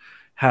based on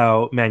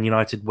how Man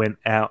United went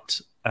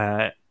out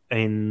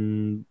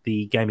in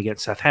the game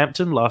against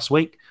Southampton last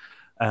week.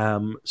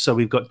 So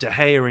we've got De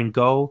Gea in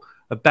goal,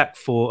 a back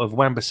four of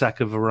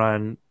Wan-Bissaka,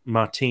 Varane,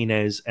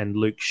 Martinez, and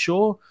Luke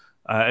Shaw.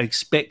 I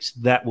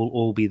expect that will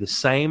all be the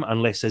same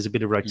unless there's a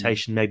bit of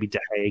rotation. Maybe De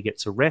Gea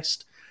gets a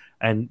rest,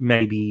 and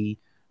maybe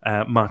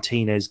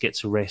Martinez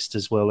gets a rest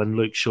as well, and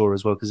Luke Shaw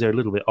as well, because they're a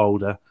little bit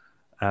older.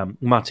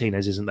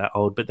 Martinez isn't that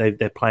old, but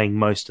they're playing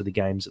most of the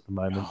games at the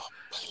moment.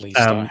 Please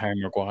start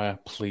Harry Maguire.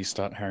 Please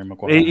start Harry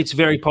Maguire. It's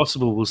very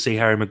possible we'll see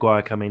Harry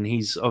Maguire come in.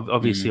 He's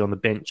obviously on the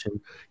bench.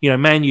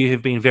 And, Man U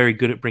have been very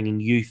good at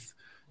bringing youth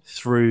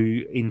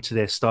through into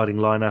their starting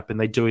lineup, and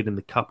they do it in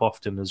the Cup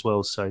often as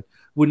well. So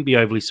wouldn't be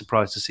overly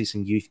surprised to see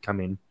some youth come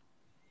in.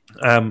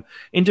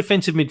 In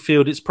defensive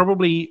midfield, it's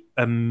probably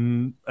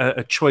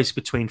a choice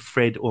between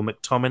Fred or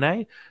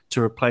McTominay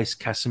to replace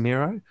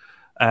Casemiro.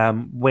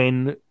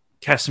 When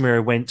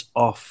Casemiro went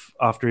off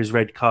after his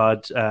red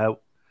card,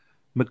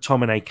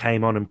 McTominay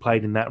came on and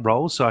played in that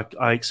role. So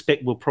I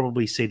expect we'll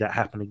probably see that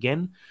happen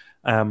again.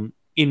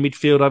 In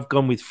midfield, I've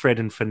gone with Fred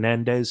and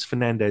Fernandes.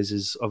 Fernandes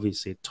is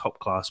obviously a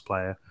top-class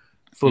player.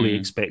 Fully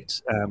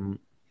expect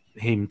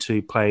him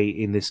to play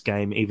in this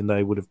game, even though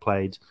he would have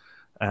played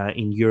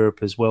in Europe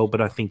as well. But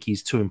I think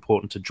he's too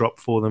important to drop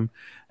for them.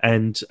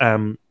 And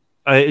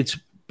it's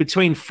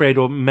between Fred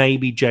or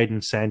maybe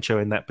Jadon Sancho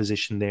in that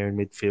position there in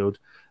midfield.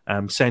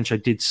 Sancho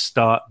did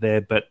start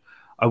there, but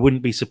I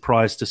wouldn't be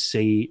surprised to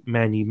see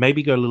Man U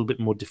maybe go a little bit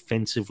more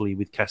defensively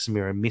with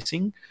Casemiro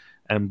missing,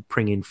 and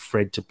bring in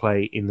Fred to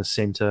play in the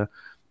centre.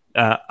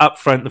 Up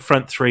front, the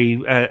front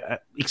three,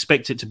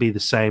 expect it to be the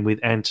same with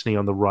Anthony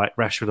on the right,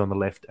 Rashford on the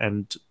left,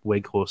 and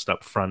Weghorst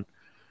up front.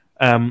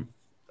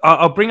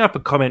 I'll bring up a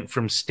comment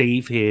from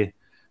Steve here,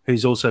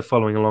 who's also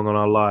following along on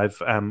our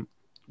live.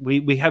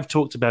 We have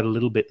talked about a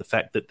little bit the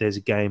fact that there's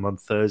a game on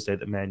Thursday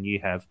that Man U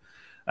have.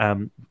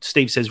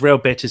 Steve says Real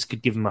Betis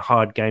could give them a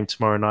hard game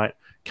tomorrow night,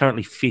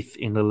 currently 5th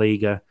in La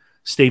Liga.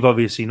 Steve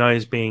obviously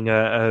knows, being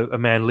a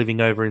man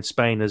living over in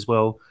Spain as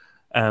well.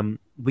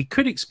 We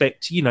could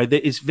expect,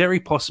 that it's very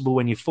possible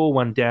when you're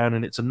 4-1 down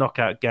and it's a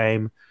knockout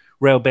game,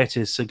 Real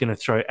Betis are going to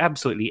throw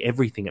absolutely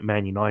everything at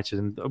Man United.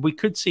 And we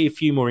could see a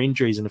few more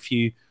injuries and a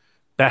few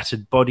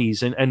battered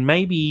bodies. And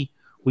maybe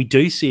we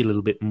do see a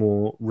little bit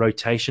more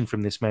rotation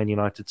from this Man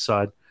United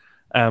side.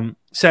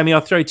 Sammy, I'll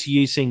throw to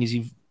you, seeing as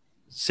you've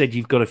said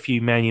you've got a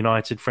few Man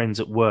United friends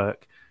at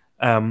work.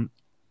 Do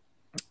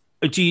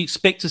you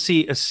expect to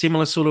see a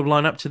similar sort of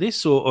lineup to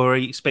this, or are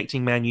you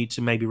expecting Man U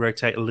to maybe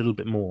rotate a little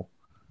bit more?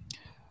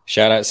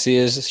 Shout out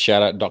Sears,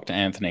 shout out Dr.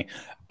 Anthony.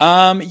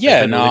 I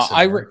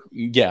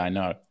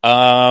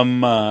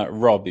know.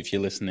 Rob, if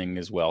you're listening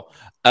as well.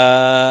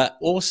 I'm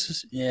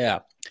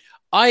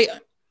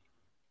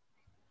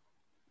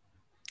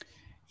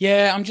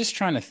just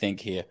trying to think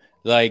here.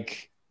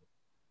 Like,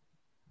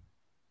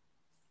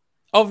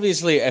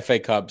 obviously FA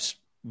Cup's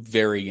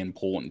very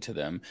important to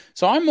them.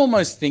 So I'm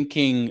almost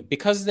thinking,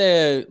 because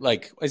they're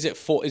like, is it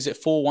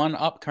 4-1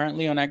 up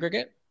currently on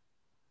aggregate?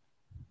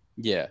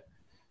 Yeah.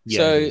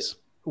 So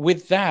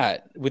with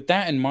that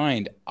in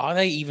mind, are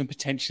they even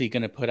potentially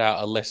going to put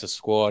out a lesser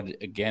squad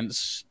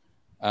against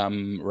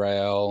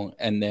Real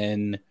and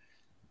then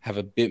have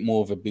a bit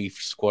more of a beef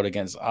squad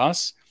against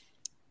us?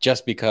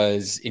 Just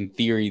because in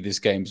theory this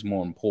game's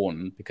more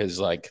important because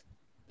like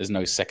there's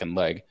no second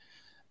leg.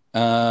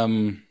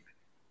 Yeah.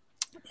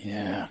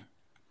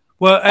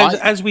 Well,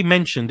 as we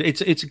mentioned,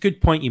 it's a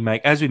good point you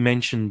make. As we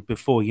mentioned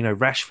before,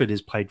 Rashford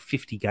has played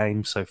 50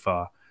 games so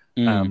far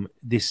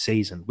this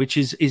season, which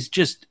is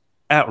just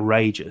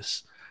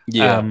outrageous.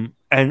 Yeah.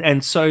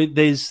 And so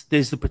there's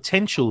the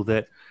potential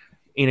that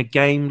in a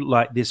game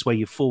like this where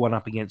you're 4-1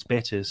 up against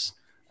Betis,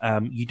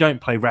 you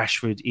don't play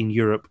Rashford in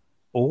Europe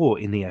or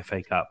in the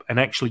FA Cup and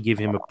actually give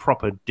him a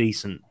proper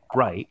decent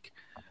break.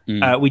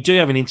 We do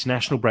have an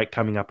international break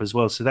coming up as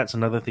well, so that's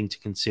another thing to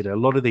consider. A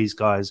lot of these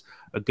guys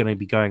are going to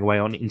be going away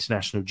on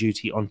international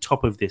duty on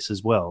top of this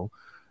as well.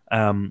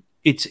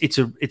 It's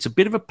a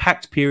bit of a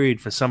packed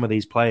period for some of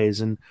these players,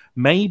 and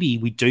maybe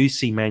we do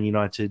see Man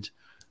United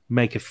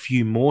make a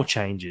few more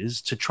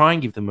changes to try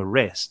and give them a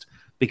rest,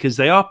 because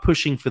they are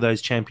pushing for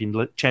those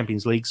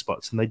Champions League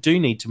spots, and they do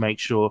need to make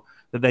sure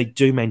that they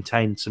do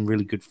maintain some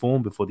really good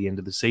form before the end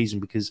of the season,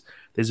 because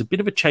there's a bit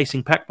of a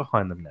chasing pack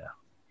behind them now.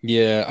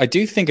 Yeah, I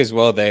do think as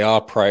well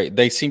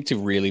they seem to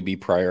really be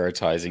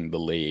prioritizing the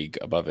league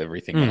above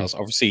everything else.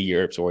 Obviously,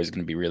 Europe's always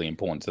going to be really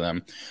important to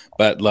them,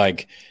 but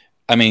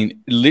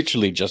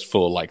literally just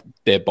for like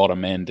their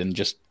bottom end and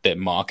just their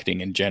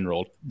marketing in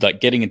general,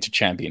 like getting into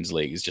Champions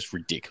League is just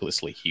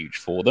ridiculously huge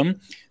for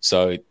them.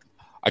 So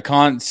I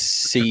can't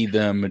see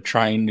them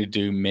trying to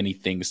do many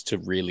things to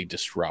really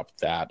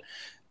disrupt that.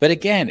 But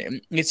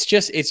again, it's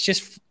just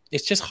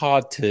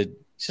hard to.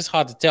 It's just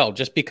hard to tell,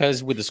 just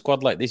because with a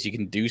squad like this, you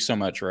can do so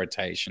much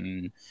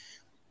rotation.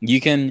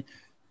 You can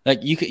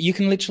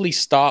literally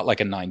start like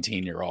a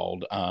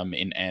 19-year-old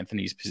in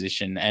Anthony's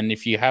position, and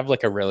if you have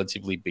like a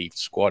relatively beefed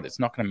squad, it's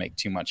not going to make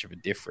too much of a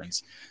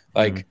difference.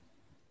 It's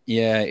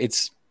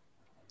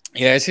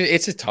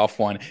a tough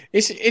one.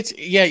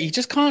 You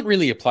just can't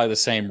really apply the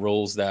same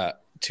rules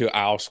to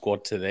our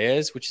squad to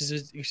theirs, which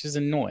is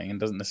annoying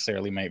and doesn't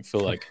necessarily feel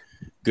like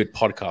good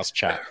podcast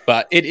chat.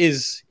 But it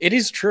is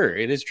true.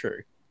 It is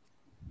true.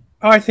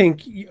 I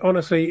think,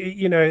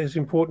 honestly, as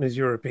important as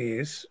Europe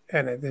is,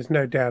 and there's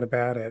no doubt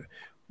about it,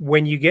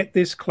 when you get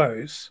this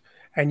close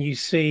and you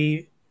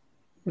see,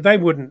 they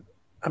would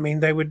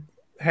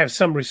have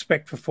some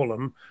respect for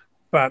Fulham,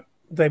 but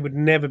they would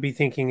never be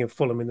thinking of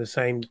Fulham in the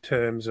same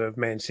terms of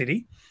Man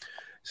City.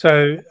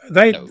 So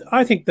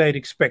I think they'd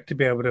expect to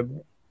be able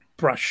to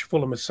brush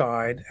Fulham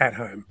aside at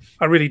home.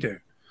 I really do.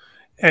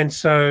 And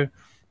so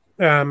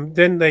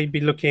then they'd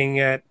be looking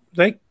at,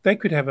 they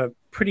could have a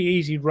pretty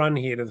easy run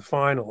here to the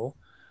final.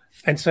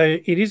 And so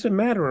it is a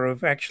matter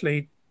of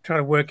actually trying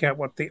to work out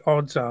what the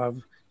odds are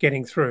of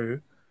getting through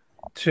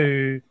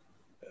to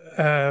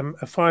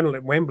a final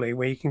at Wembley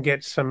where you can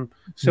get some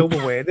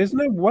silverware. There's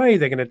no way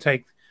they're going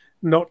to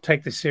not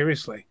take this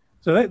seriously.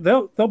 So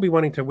they'll be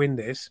wanting to win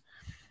this.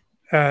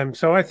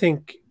 So I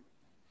think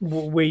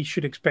we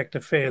should expect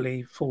a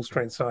fairly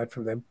full-strength side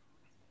from them.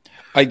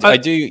 I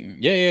do.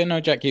 Yeah. No,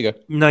 Jack, you go.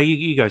 No,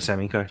 you go,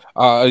 Sammy. Go.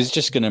 I was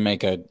just going to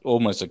make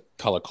almost a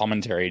color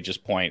commentary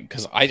just point,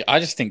 because I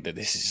just think that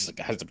this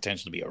has the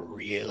potential to be a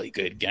really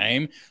good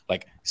game.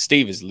 Like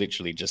Steve has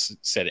literally just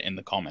said it in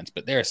the comments,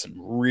 but there are some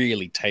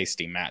really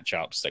tasty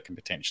matchups that can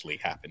potentially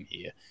happen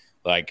here.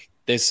 Like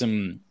this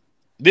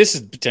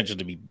is potential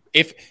to be,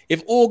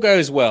 if all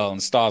goes well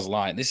and stars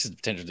align, this is the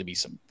potential to be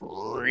some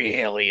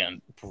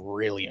brilliant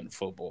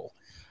football.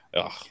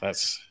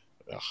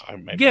 I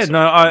made Yeah, myself-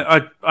 no,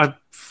 I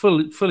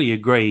fully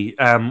agree.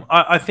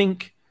 I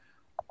think,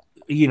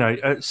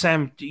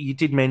 Sam, you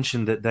did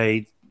mention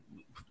that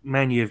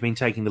Man U have been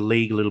taking the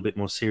league a little bit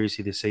more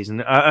seriously this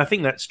season. I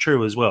think that's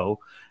true as well.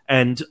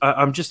 And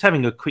I'm just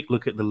having a quick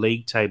look at the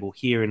league table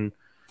here, and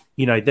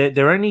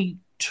they're only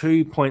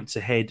 2 points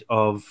ahead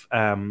of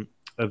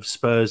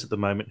Spurs at the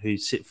moment, who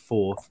sit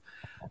fourth.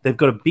 They've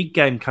got a big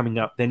game coming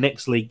up. Their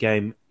next league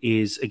game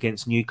is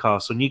against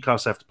Newcastle.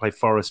 Newcastle have to play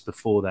Forest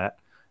before that.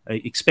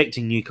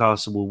 Expecting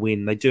Newcastle will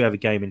win. They do have a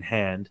game in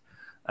hand.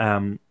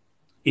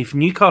 If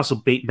Newcastle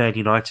beat Man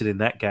United in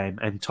that game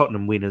and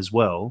Tottenham win as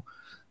well,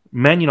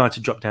 Man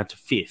United drop down to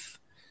fifth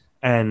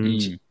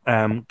and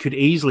could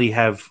easily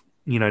have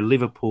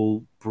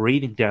Liverpool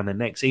breathing down their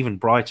necks, even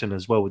Brighton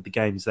as well with the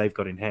games they've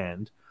got in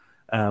hand.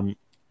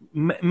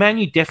 Man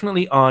U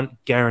definitely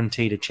aren't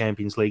guaranteed a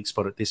Champions League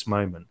spot at this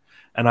moment,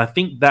 and I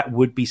think that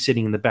would be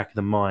sitting in the back of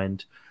the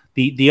mind.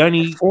 The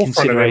only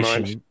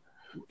consideration,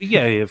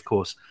 yeah, of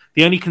course,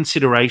 the only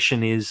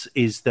consideration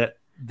is that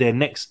their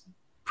next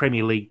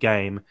Premier League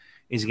game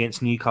is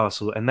against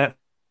Newcastle, and that's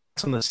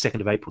on the 2nd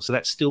of April, so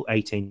that's still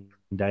 18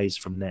 days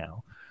from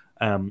now.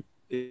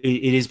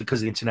 It is because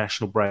of the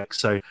international break,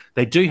 so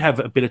they do have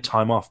a bit of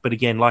time off. But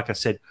again, like I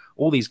said,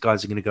 all these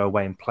guys are going to go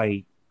away and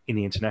play in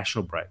the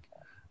international break.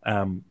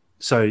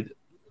 So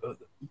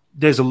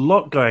there's a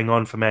lot going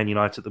on for Man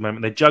United at the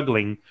moment. They're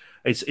juggling.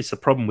 It's the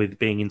problem with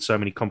being in so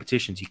many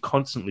competitions. You're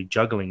constantly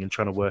juggling and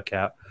trying to work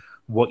out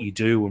what you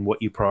do and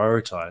what you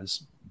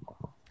prioritize.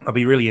 I'll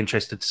be really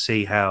interested to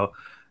see how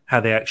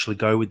they actually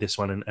go with this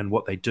one and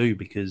what they do,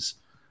 because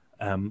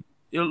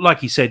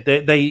like you said,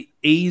 they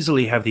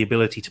easily have the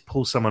ability to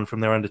pull someone from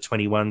their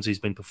under-21s who's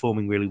been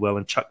performing really well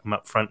and chuck them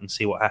up front and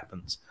see what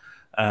happens.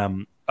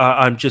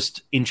 I'm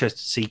just interested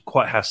to see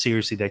quite how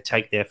seriously they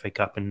take the FA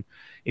Cup, and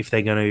if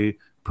they're going to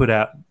put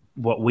out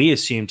what we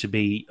assume to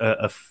be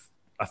a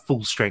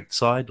full-strength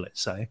side,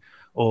 let's say,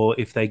 or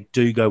if they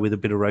do go with a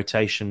bit of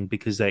rotation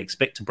because they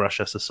expect to brush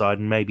us aside,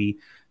 and maybe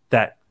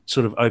that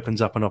sort of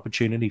opens up an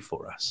opportunity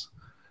for us.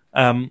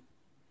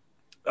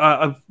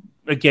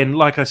 Again,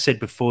 like I said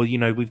before,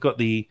 we've got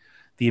the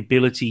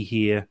ability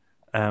here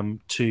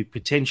to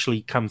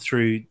potentially come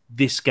through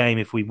this game,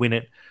 if we win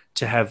it,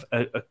 to have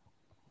a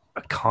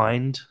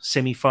kind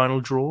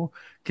semi-final draw,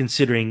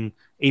 considering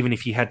even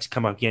if you had to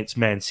come up against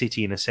Man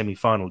City in a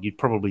semi-final, you'd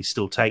probably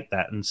still take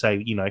that and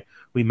say,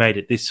 we made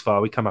it this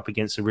far, we come up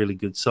against a really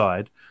good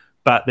side.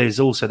 But there's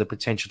also the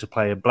potential to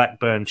play a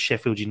Blackburn,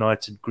 Sheffield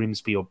United,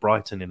 Grimsby or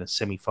Brighton in a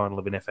semi-final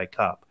of an FA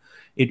Cup.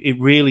 It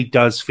really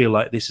does feel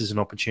like this is an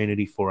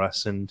opportunity for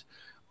us, and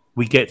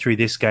we get through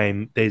this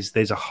game,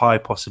 there's a high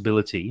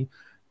possibility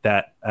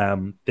that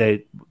there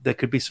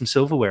could be some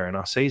silverware in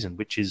our season,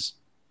 which is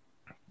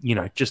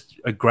just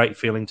a great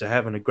feeling to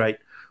have and a great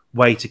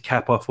way to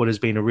cap off what has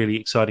been a really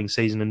exciting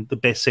season and the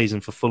best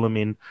season for Fulham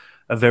in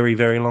a very,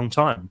 very long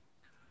time.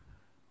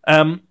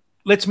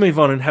 Let's move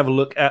on and have a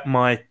look at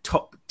my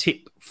top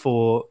tip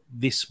for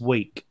this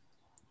week.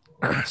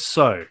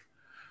 So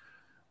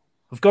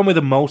I've gone with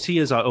a multi,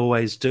 as I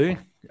always do,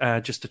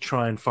 just to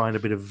try and find a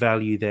bit of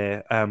value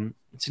there.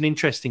 It's an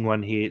interesting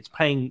one here. It's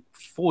paying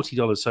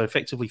 $40, so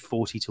effectively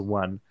 40 to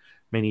 1.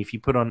 Meaning if you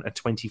put on a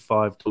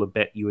 $25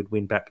 bet, you would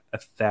win back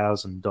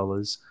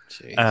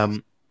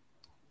 $1,000.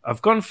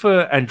 I've gone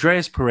for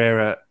Andreas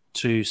Pereira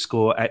to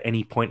score at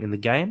any point in the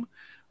game.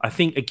 I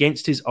think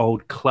against his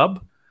old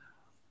club,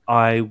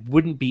 I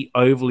wouldn't be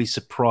overly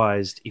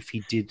surprised if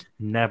he did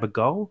nab a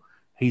goal.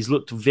 He's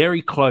looked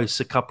very close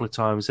a couple of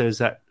times. There's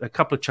a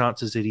couple of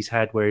chances that he's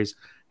had where he's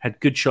had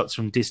good shots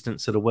from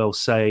distance that are well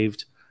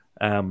saved.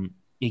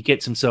 He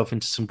gets himself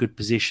into some good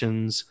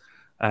positions.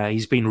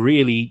 He's been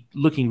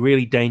looking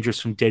really dangerous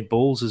from dead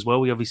balls as well.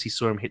 We obviously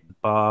saw him hit the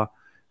bar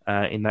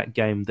in that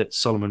game that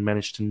Solomon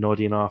managed to nod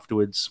in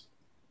afterwards.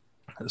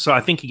 So I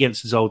think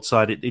against his old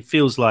side, it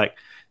feels like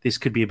this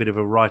could be a bit of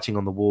a writing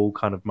on the wall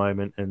kind of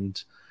moment,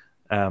 and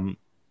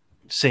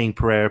seeing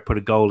Pereira put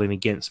a goal in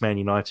against Man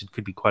United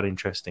could be quite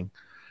interesting.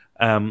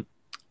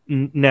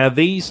 Now,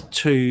 these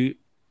two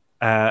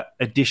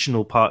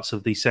additional parts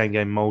of the same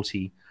game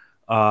multi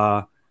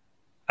are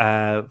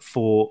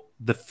for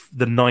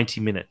the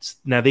 90 minutes.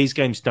 Now, these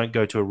games don't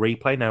go to a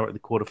replay. Now we're at the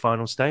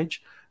quarterfinal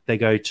stage. They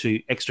go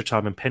to extra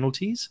time and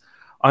penalties.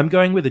 I'm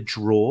going with a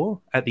draw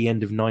at the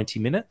end of 90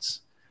 minutes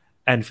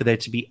and for there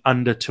to be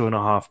under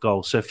 2.5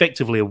 goals. So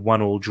effectively a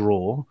 1-1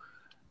 draw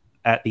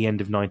at the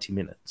end of 90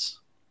 minutes.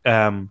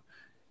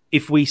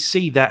 If we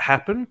see that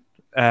happen,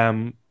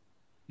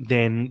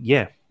 then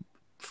yeah,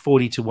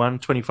 40 to 1,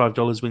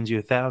 $25 wins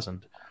you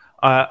 $1,000.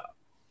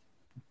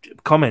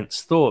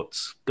 Comments,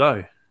 thoughts,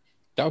 go.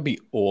 That would be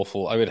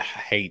awful. I would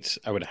hate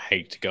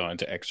to go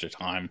into extra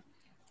time.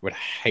 I would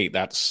hate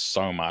that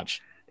so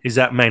much. Is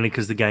that mainly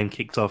because the game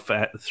kicked off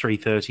at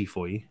 3:30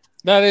 for you?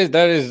 That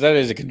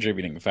is a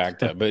contributing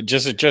factor, but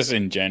just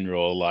in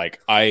general, like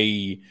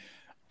I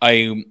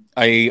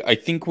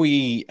think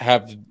we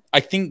have. I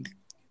think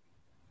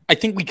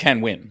we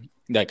can win.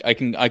 Like I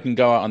can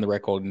go out on the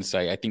record and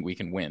say I think we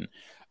can win.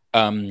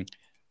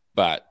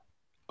 But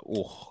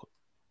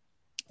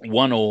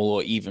 1-1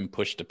 or even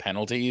push to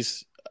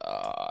penalties.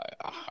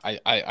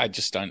 I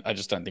just don't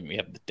think we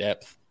have the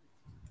depth.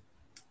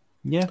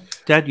 Yeah,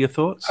 Dad, your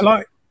thoughts?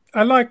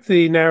 I like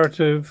the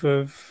narrative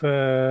of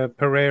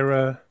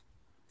Pereira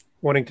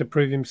wanting to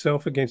prove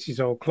himself against his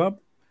old club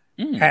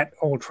at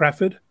Old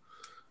Trafford.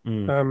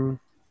 Can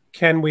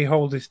we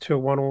hold this to a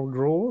 1-1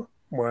 draw?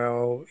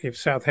 Well, if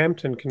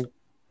Southampton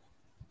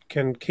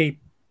can keep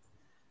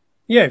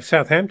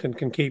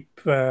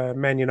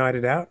Man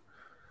United out,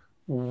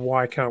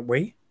 why can't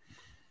we?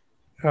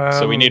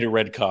 So we need a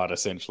red card,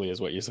 essentially,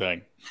 is what you're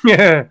saying.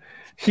 Yeah,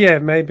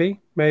 maybe.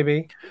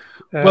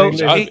 Well,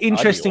 I'd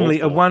interestingly,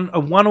 be all for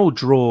a 1-1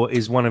 draw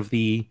is one of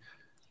the.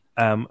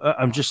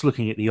 I'm just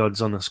looking at the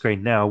odds on the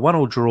screen now.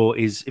 1-1 draw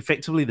is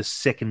effectively the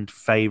second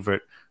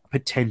favourite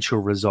potential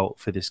result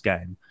for this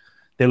game.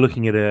 They're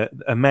looking at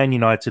a Man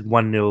United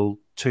 1-0,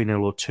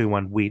 2-0, or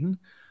 2-1 win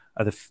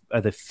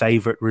are the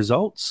favourite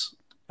results.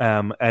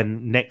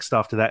 And next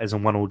after that is a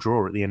 1-1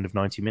 draw at the end of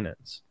 90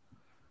 minutes.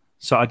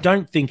 So I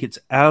don't think it's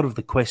out of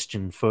the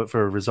question for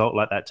a result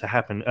like that to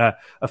happen.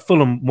 A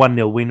Fulham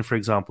 1-0 win, for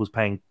example, is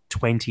paying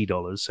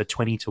 $20, so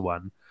 20 to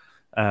 1.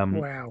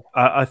 Wow.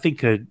 I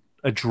think a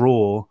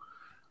draw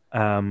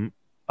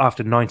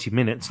after 90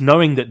 minutes,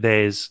 knowing that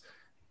there's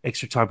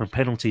extra time and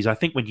penalties, I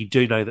think when you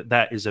do know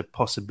that is a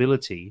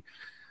possibility,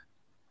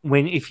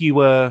 if you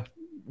were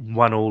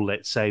 1-1,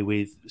 let's say,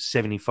 with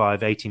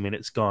 75, 80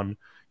 minutes gone,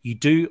 you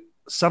do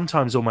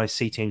sometimes almost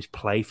see teams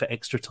play for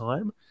extra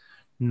time,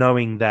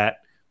 knowing that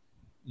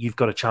you've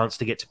got a chance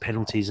to get to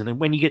penalties. And then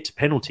when you get to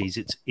penalties,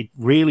 it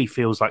really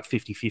feels like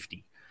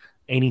 50-50.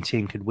 Any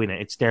team could win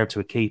it. It's down to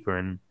a keeper,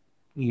 and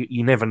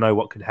you never know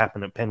what could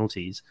happen at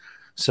penalties.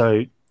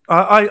 So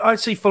I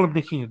see Fulham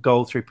nicking a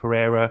goal through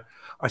Pereira.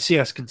 I see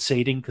us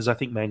conceding because I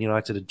think Man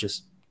United are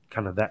just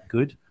kind of that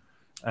good.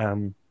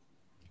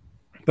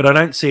 But I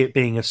don't see it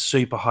being a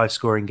super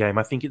high-scoring game.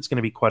 I think it's going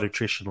to be quite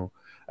attritional,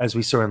 as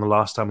we saw in the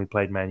last time we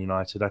played Man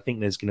United. I think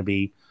there's going to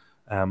be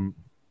a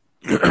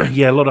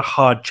lot of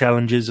hard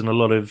challenges and a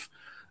lot of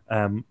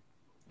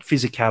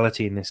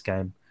physicality in this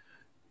game.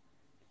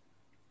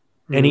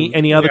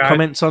 Any other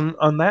comments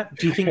on that?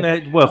 Do you think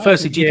that? Well,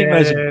 firstly, do you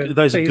think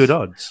those are good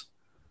odds?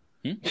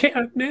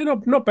 Yeah,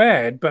 not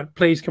bad, but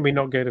please, can we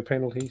not go to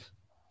penalties?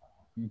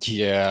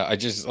 Yeah,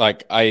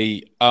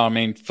 I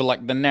mean, for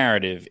like the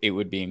narrative, it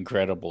would be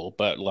incredible,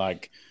 but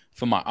like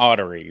for my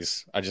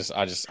arteries, I just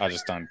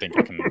don't think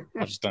I can.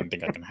 I just don't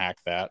think I can hack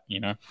that. You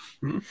know.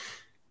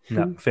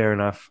 No, fair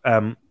enough.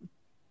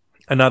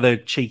 Another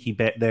cheeky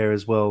bet there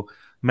as well.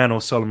 Manor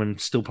Solomon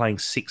still playing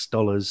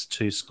 $6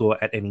 to score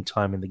at any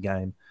time in the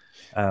game.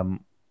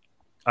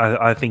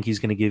 I think he's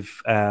going to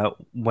give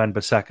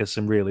Wan-Bissaka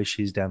some real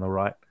issues down the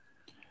right.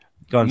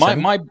 Go on,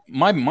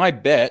 my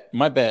bet,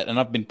 and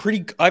I've been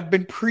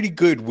pretty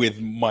good with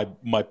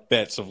my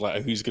bets of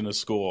like who's going to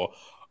score.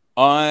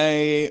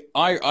 I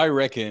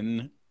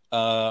reckon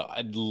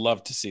I'd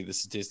love to see the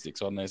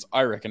statistics on this.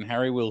 I reckon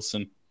Harry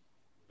Wilson,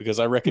 because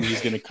I reckon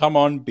he's going to come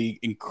on, be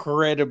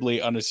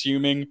incredibly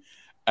unassuming,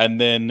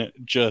 and then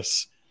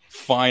just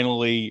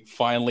finally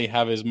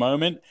have his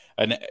moment,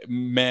 and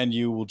Man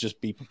U will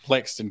just be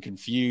perplexed and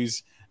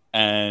confused,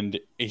 and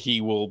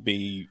he will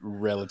be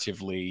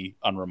relatively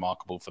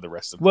unremarkable for the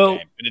rest of the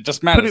game. And it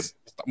just matters.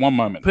 One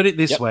moment. Put it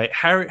this way: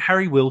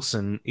 Harry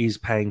Wilson is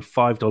paying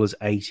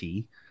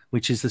 $5.80,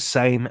 which is the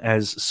same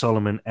as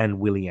Solomon and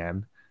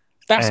Willian.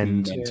 That's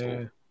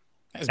mental.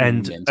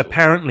 And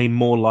apparently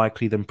more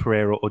likely than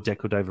Pereira or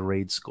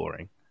Decordova-Reid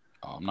scoring.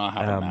 Oh, I'm not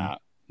having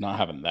that. Not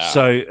having that.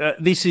 So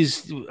this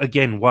is,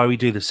 again, why we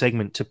do the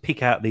segment, to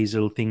pick out these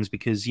little things,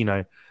 because, you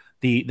know,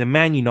 the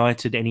Man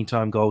United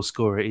anytime goal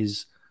scorer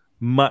is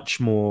much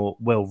more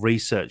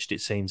well-researched,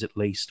 it seems, at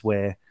least,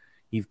 where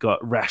you've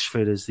got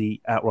Rashford as the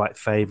outright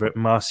favourite,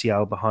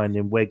 Martial behind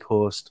him,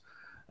 Weghorst,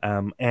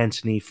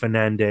 Anthony,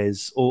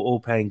 Fernandez, all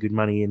paying good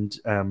money. And,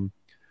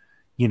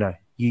 you know,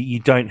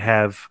 you don't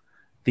have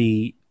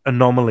the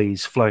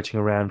anomalies floating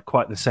around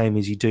quite the same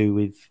as you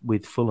do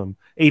with Fulham.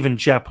 Even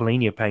João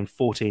Palhinha paying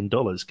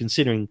 $14,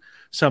 considering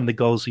some of the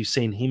goals we've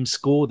seen him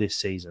score this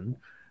season.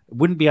 It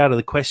wouldn't be out of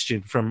the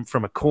question from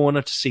a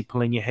corner to see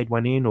Palhinha head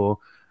one in, or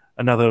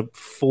another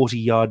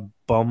 40-yard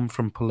bomb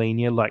from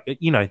Palhinha. Like,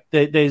 you know,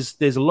 there's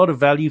a lot of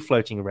value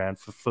floating around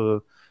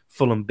for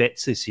Fulham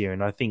bets this year,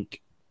 and I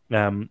think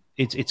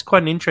it's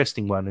quite an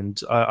interesting one, and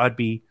I'd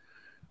be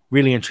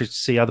really interested to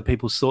see other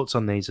people's thoughts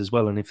on these as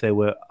well, and if there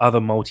were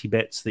other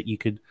multi-bets that you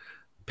could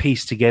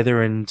piece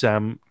together and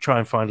try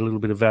and find a little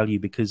bit of value,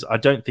 because I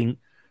don't think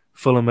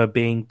Fulham are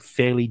being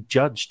fairly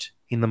judged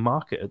in the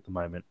market at the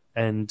moment,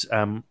 and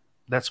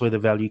that's where the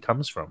value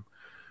comes from.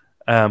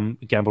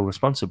 Gamble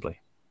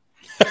responsibly.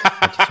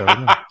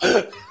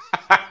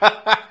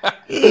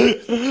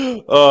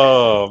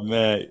 Oh,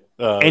 man.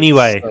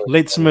 Anyway,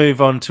 let's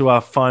move on to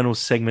our final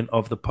segment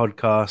of the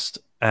podcast.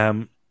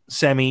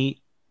 Sammy,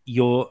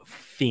 your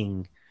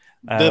thing.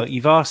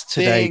 You've asked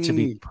today to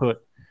be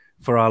put,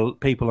 for our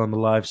people on the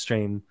live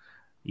stream,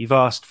 you've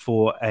asked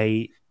for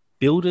a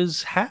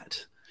builder's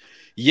hat.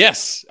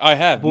 Yes, I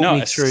have. Walk No,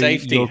 me a through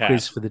safety your hat.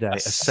 quiz for the day. A A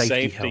safety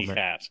safety helmet.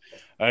 hat.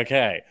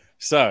 Okay,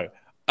 so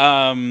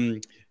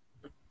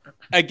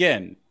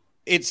again,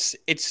 it's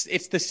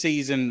the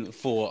season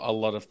for a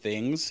lot of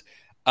things,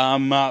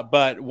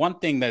 but one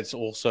thing that's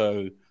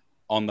also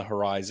on the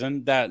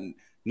horizon that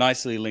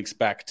nicely links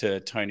back to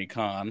Tony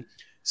Khan.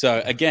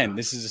 So again,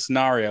 this is a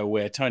scenario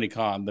where Tony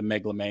Khan, the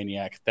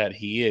megalomaniac that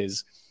he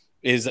is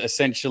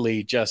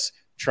essentially just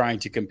trying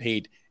to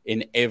compete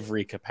in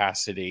every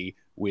capacity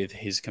with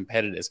his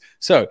competitors.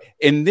 So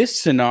in this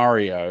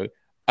scenario,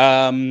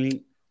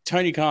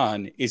 Tony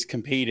Khan is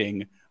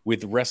competing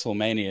with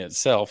WrestleMania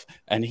itself,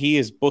 and he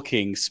is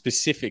booking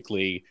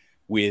specifically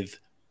with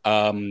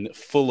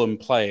Fulham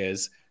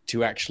players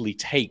to actually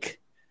take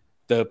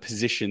the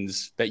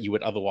positions that you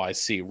would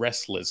otherwise see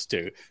wrestlers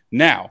do.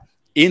 Now,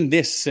 in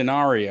this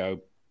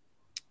scenario,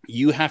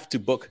 you have to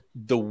book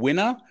the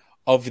winner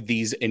of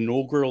these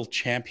inaugural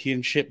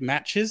championship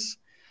matches.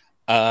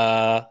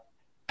 And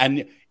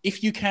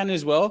if you can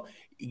as well,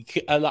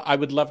 I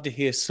would love to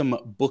hear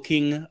some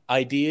booking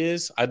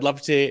ideas. I'd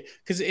love to,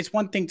 because it's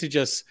one thing to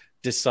just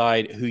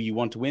decide who you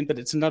want to win, but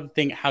it's another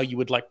thing how you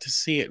would like to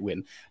see it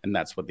win. And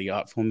that's what the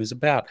art form is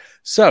about.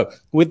 So,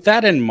 with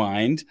that in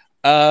mind,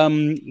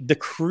 the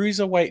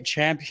Cruiserweight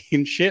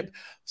Championship,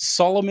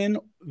 Solomon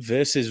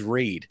versus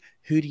Reed.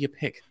 Who do you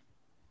pick?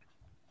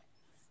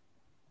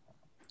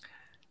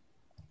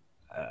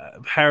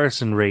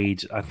 Harrison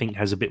Reed, I think,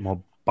 has a bit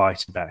more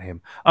bite about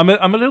him. I'm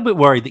a little bit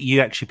worried that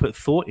you actually put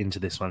thought into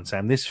this one,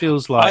 Sam. This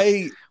feels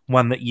like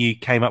one that you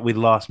came up with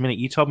last minute.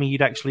 You told me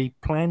you'd actually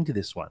planned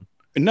this one.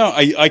 No,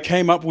 I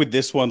came up with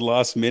this one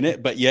last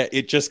minute, but yeah,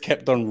 it just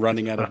kept on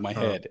running out of my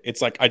head.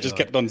 It's like I just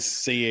kept on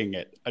seeing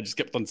it.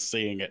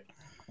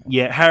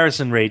 Yeah,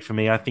 Harrison Reed for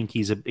me, I think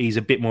he's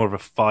a bit more of a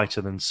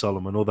fighter than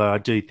Solomon. Although I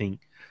do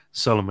think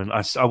Solomon,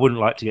 I wouldn't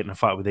like to get in a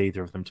fight with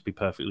either of them, to be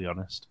perfectly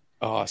honest.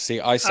 Oh, see,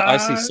 I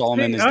see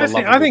Solomon as the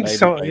lovable I think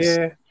babyface.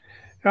 yeah,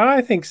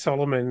 I think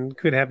Solomon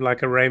could have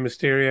like a Rey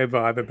Mysterio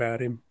vibe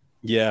about him.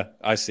 Yeah,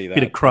 I see that.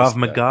 Bit of Krav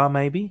Maga,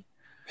 maybe.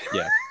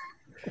 Yeah.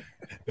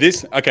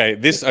 This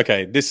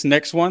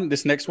next one,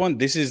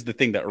 this is the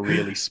thing that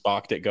really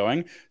sparked it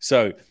going.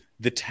 So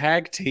the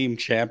tag team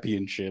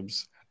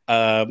championships,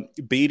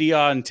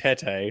 BDR and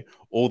Tete,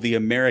 or the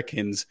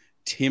Americans,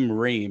 Tim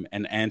Ream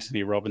and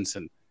Anthony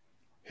Robinson.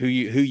 Who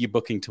you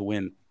booking to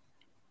win?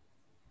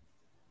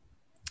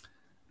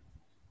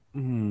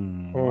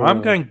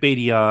 I'm going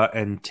BDR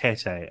and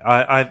Tete.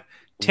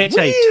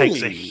 Tete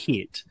takes a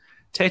hit.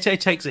 Tete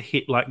takes a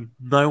hit like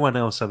no one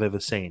else I've ever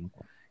seen.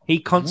 He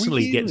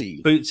constantly gets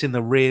boots in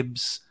the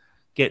ribs,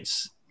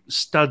 gets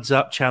studs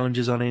up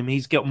challenges on him.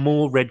 He's got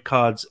more red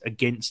cards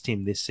against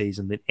him this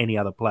season than any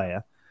other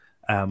player.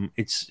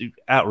 It's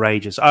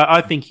outrageous.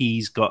 I think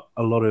he's got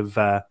a lot of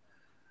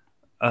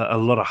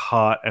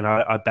heart, and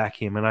I back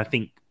him. And I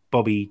think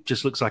Bobby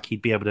just looks like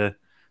he'd be able to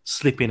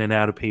slip in and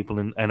out of people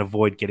and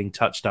avoid getting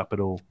touched up at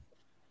all.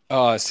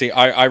 Oh, see,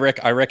 I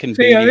reckon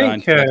BDR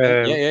and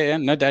Tete. Yeah.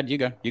 No, Dad, you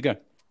go.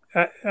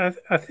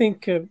 I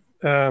think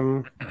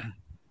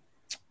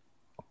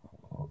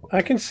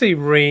I can see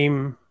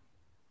Reem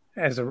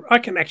I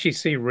can actually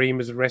see Reem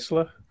as a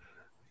wrestler.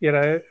 You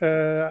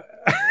know,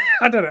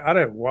 I don't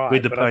know why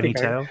with the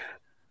ponytail.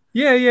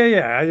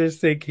 Yeah. I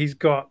just think he's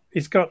got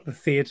the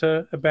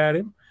theater about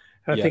him,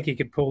 and I think he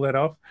could pull that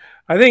off.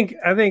 I think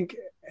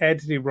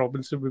Anthony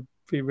Robinson would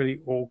be really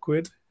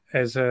awkward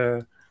as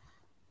a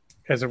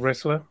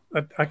wrestler.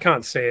 I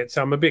can't see it,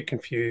 so I'm a bit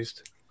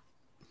confused.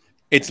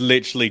 It's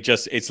literally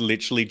just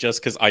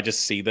because I just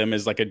see them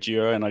as like a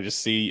duo, and I just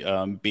see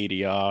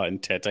BDR and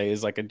Tete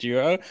as like a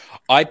duo.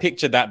 I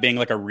picture that being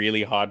like a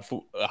really hard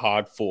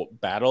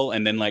fought battle,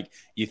 and then like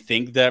you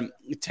think that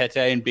Tete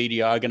and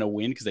BDR are gonna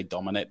win because they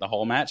dominate the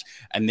whole match,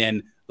 and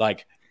then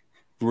like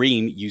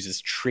Green uses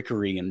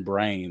trickery and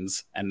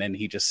brains, and then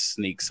he just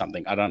sneaks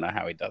something. I don't know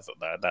how he does it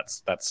though.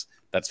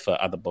 That's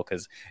for other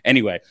bookers.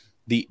 Anyway,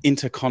 the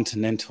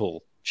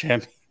Intercontinental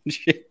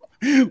Championship,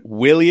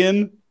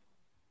 William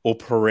or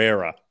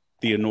Pereira,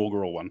 the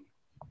inaugural one?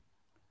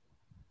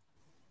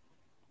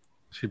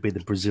 Should be the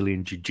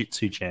Brazilian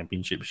Jiu-Jitsu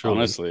Championship, surely.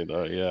 Honestly,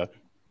 though, yeah.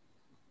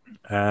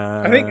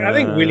 I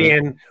think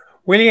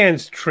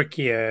Willian's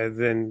trickier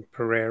than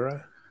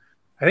Pereira.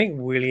 I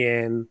think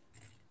Willian,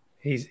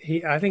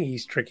 I think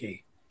he's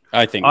tricky.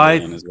 I think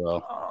Willian as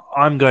well.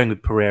 I'm going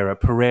with Pereira.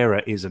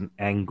 Pereira is an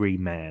angry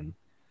man.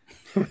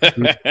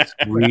 He's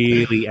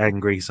really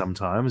angry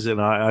sometimes, and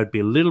I'd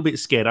be a little bit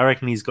scared. I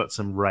reckon he's got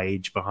some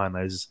rage behind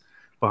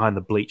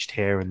the bleached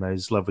hair and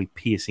those lovely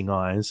piercing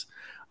eyes.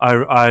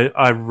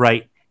 I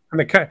rate and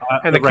the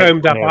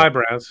combed up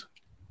eyebrows.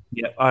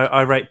 Yeah,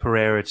 I rate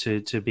Pereira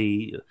to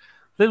be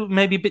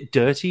maybe a bit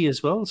dirty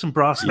as well. Some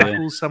brass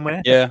knuckles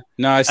somewhere. Yeah,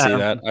 no, I see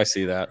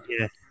that.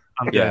 Yeah,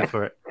 I'm going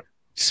for it.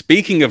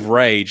 Speaking of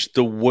rage,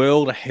 the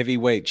World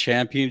Heavyweight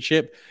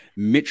Championship,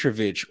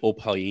 Mitrovic or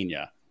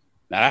Palhinha.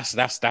 Now that's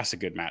a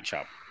good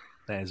matchup.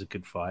 That is a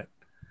good fight.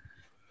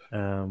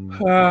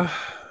 I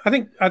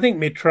think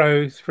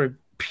Mitro through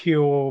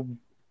pure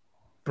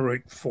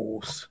brute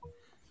force.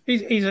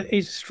 He's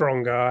a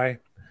strong guy.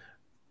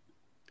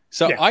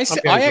 So Yeah, I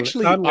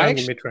I'm going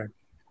to Mitro.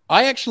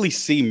 I actually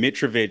see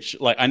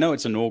Mitrovic, like, I know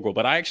it's inaugural,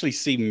 but I actually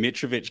see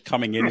Mitrovic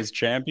coming in as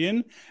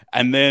champion,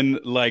 and then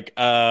like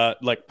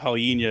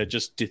Palhinha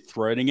just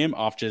dethroning him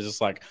after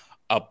just like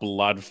a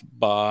blood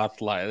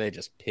bath, like they're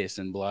just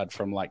pissing blood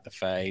from like the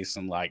face,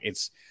 and like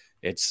it's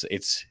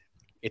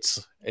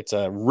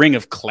a ring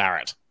of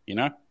claret, you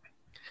know.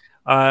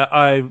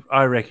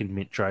 I reckon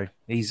Mitro.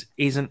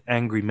 He's an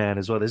angry man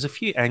as well. There's a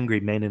few angry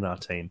men in our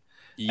team,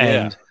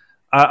 Yeah. and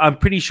I'm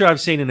pretty sure I've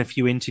seen in a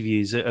few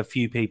interviews a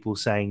few people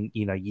saying,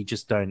 you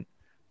just don't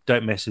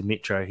mess with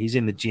Mitro. He's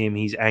in the gym.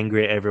 He's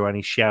angry at everyone.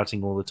 He's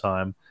shouting all the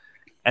time.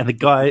 And the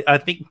guy, I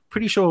think,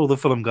 pretty sure all the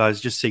Fulham guys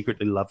just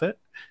secretly love it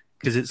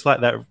because it's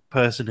like that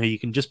person who you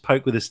can just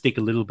poke with a stick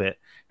a little bit,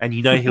 and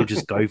he'll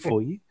just go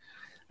for you.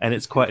 And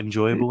it's quite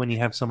enjoyable when you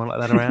have someone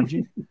like that around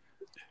you.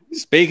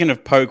 Speaking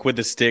of poke with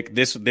a stick,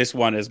 this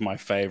one is my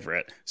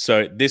favorite.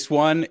 So this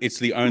one, it's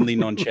the only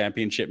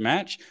non-championship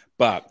match,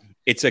 but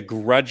it's a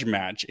grudge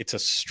match. It's a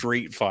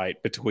street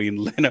fight between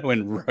Leno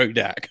and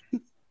Rodak.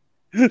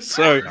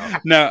 So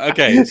no,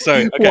 okay.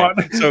 So we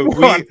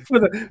for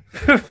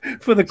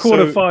the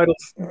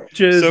quarterfinals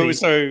jersey.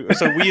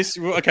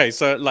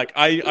 So like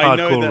I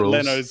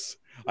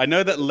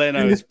know that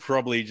Leno's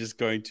probably just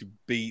going to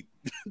beat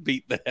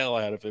the hell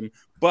out of him,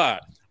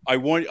 but I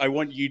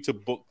want you to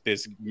book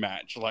this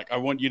match. Like, I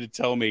want you to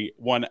tell me,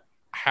 one,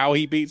 how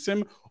he beats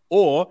him,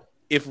 or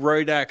if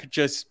Rodak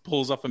just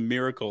pulls off a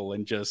miracle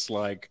and just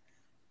like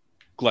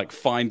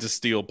finds a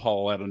steel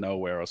pole out of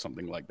nowhere or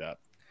something like that.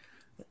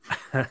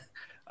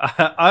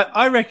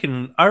 I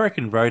reckon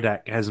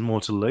Rodak has more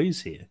to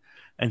lose here,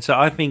 and so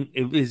I think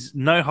it is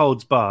no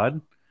holds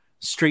barred,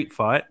 street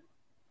fight,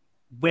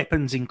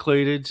 weapons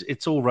included.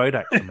 It's all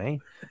Rodak for me.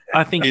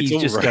 I think he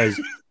just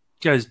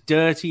goes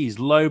dirty, he's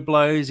low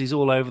blows, he's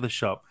all over the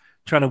shop,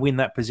 trying to win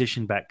that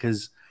position back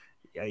because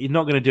you're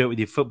not going to do it with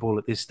your football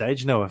at this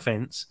stage. No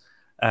offense,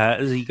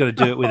 you got to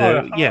do it with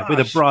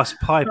a brass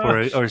pipe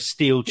or a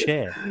steel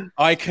chair.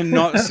 I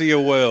cannot see a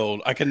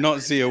world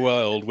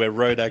where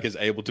Rodak is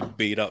able to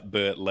beat up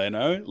Bert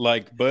Leno.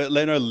 Like, Bert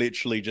Leno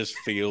literally just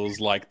feels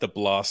like the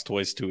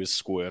Blastoise to his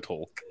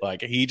Squirtle.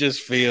 Like, he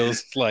just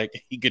feels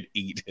like he could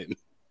eat him.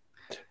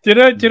 Do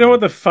you know what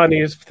the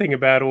funniest thing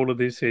about all of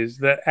this is?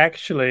 That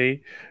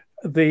actually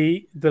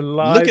the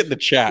live... Look at the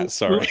chat,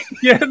 sorry.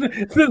 Yeah,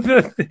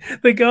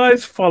 the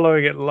guys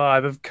following it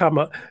live have come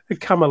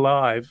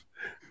alive.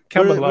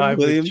 What did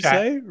William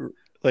say?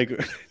 Like,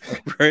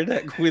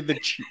 Rodak with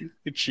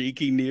the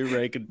cheeky near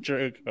rake and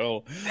jerk.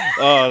 Oh,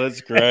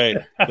 that's great.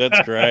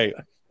 That's great.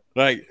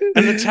 Like,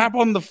 and the tap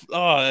on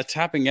the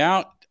tapping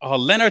out. Oh,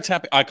 Leno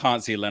tapping. I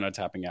can't see Leno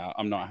tapping out.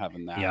 I'm not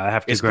having that. Yeah, I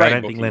have to agree. I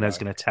don't think Leno's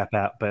going to tap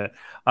out, but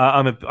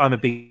I'm a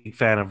big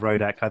fan of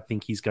Rodak. I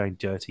think he's going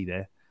dirty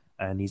there,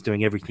 and he's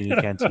doing everything he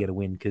can to get a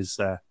win because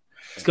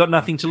he's got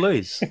nothing to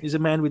lose. He's a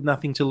man with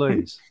nothing to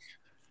lose.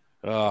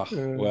 Oh,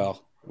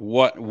 well,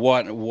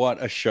 what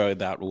a show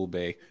that will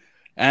be.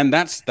 And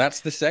that's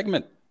the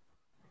segment.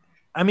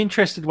 I'm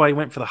interested why he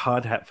went for the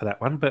hard hat for that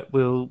one, but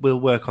we'll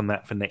work on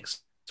that for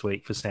next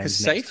week for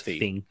Sam's next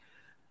thing.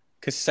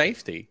 Because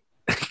safety.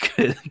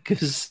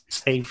 Because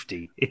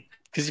safety.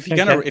 Because if you're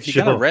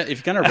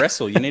gonna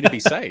wrestle, you need to be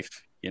safe,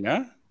 you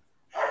know.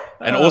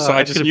 And also,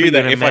 I just knew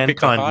that if I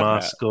picked a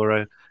hard mask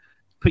or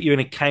put you in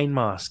a cane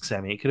mask,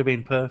 Sammy, it could have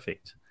been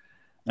perfect.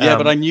 Yeah,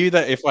 but I knew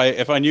that if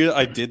I knew that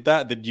I did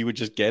that, then you would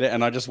just get it,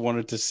 and I just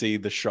wanted to see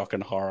the shock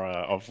and horror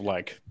of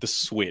like the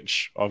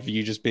switch of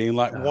you just being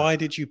like, "Why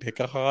did you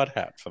pick a hard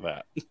hat for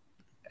that?"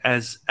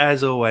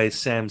 As always,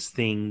 Sam's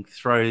thing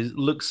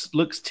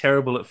looks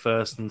terrible at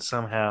first, and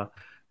somehow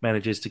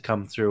manages to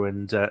come through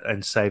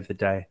and save the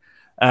day.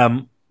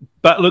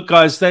 But look,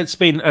 guys, that's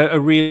been a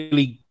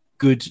really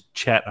good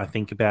chat, I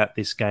think, about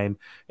this game.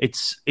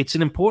 It's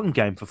an important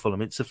game for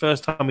Fulham. It's the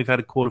first time we've had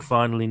a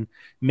quarterfinal in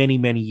many,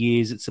 many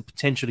years. It's the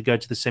potential to go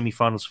to the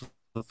semi-finals for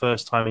the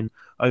first time in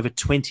over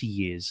 20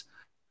 years.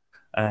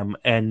 And,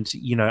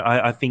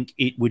 I think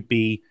it would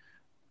be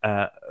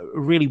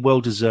really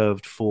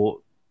well-deserved for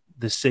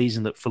the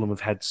season that Fulham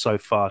have had so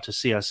far to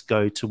see us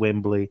go to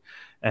Wembley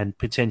and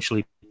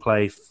potentially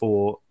play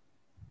for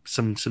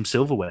some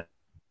silverware.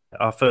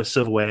 Our first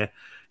silverware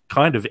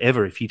kind of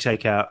ever, if you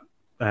take out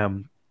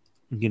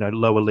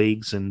lower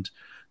leagues and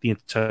the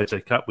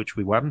Intertoto Cup, which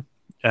we won.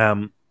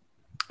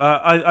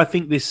 I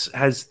think this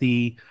has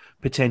the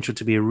potential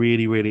to be a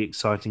really, really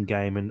exciting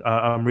game, and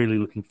I'm really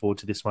looking forward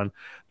to this one.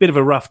 Bit of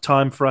a rough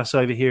time for us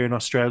over here in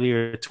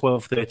Australia.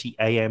 12:30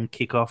 a.m.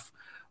 kickoff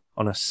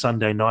on a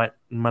Sunday night.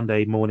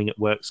 Monday morning at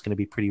work is going to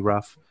be pretty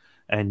rough.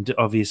 And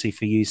obviously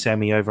for you,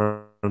 Sammy,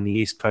 over on the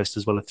East Coast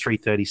as well, a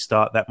 3:30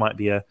 start. That might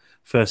be a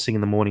first thing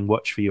in the morning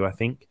watch for you, I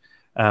think.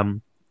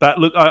 But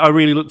look, I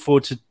really look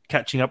forward to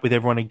catching up with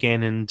everyone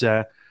again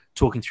and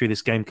talking through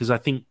this game because I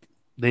think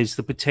there's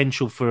the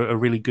potential for a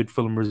really good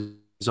Fulham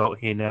result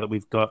here now that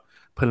we've got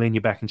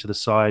Palhinha back into the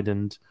side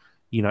and,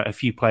 a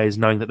few players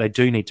knowing that they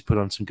do need to put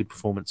on some good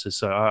performances.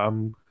 So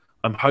I'm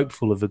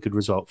hopeful of a good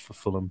result for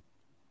Fulham.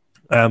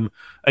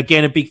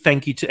 Again, a big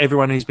thank you to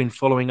everyone who's been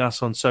following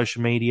us on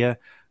social media.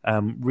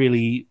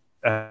 Really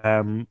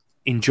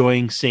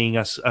enjoying seeing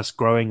us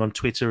growing on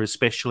Twitter,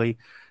 especially,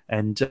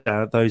 and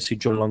those who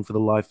join along for the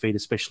live feed,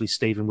 especially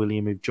Steve and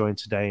William, who've joined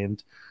today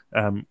and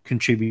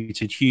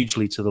contributed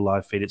hugely to the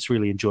live feed. It's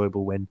really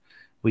enjoyable when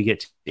we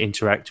get to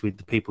interact with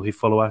the people who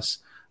follow us.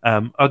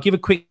 I'll give a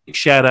quick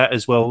shout out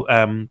as well.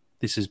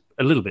 This is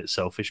a little bit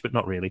selfish, but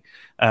not really,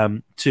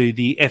 to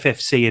the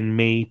FFC and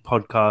Me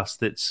podcast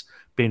that's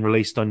been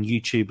released on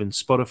YouTube and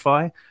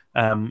Spotify.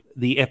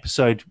 The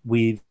episode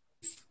with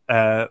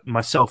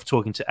myself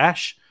talking to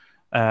Ash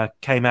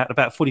came out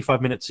about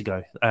 45 minutes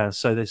ago.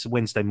 So this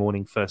Wednesday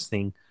morning, first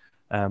thing.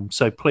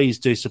 So please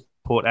do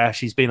support Ash.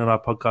 He's been on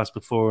our podcast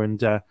before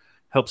and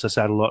helps us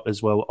out a lot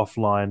as well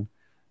offline.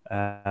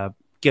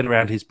 Get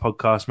around his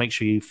podcast. Make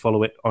sure you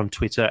follow it on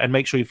Twitter, and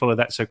make sure you follow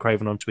That's So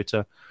Craven on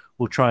Twitter.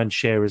 We'll try and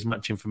share as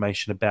much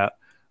information about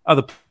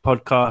other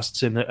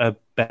podcasts and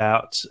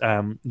about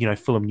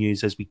Fulham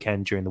news as we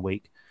can during the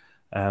week.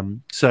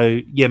 So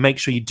yeah, make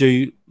sure you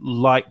do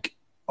like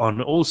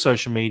on all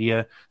social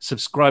media,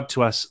 subscribe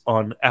to us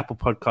on Apple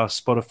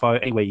Podcasts, Spotify,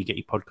 anywhere you get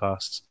your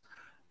podcasts,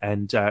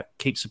 and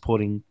keep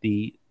supporting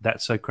the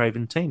That's So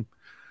Craven team.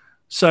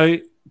 So,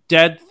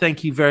 Dad,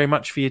 thank you very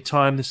much for your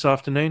time this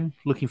afternoon.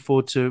 Looking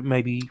forward to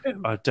maybe,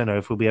 I don't know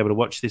if we'll be able to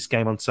watch this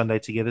game on Sunday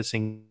together,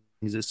 seeing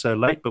as it's so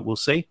late, but we'll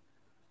see.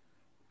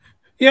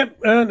 Yep,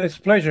 it's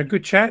a pleasure.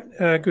 Good chat,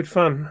 good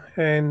fun.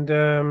 And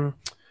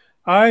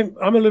I'm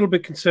a little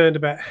bit concerned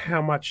about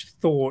how much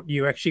thought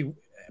you actually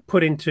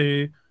put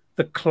into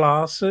the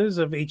classes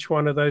of each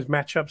one of those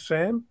matchups,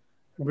 Sam.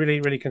 I'm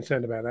really, really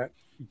concerned about that.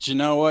 Do you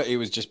know what? It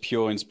was just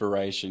pure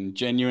inspiration.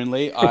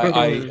 Genuinely,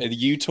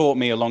 you taught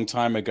me a long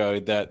time ago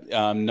that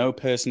no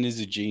person is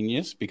a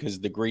genius because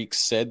the Greeks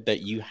said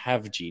that you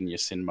have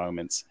genius in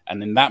moments.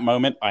 And in that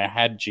moment, I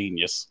had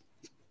genius.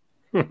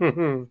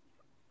 I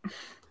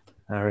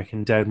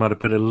reckon Dad might have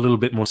put it a little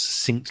bit more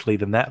succinctly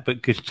than that,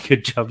 but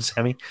good job,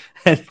 Sammy.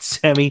 And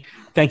Sammy,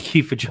 thank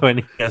you for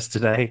joining us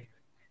today.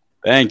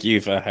 Thank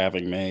you for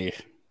having me.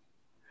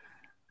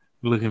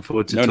 Looking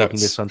forward to talking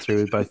this one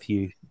through with both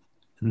you.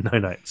 No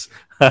notes.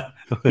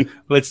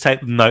 Let's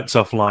take the notes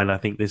offline, I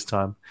think, this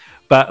time.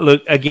 But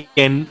look,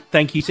 again,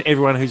 thank you to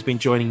everyone who's been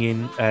joining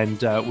in, and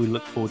we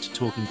look forward to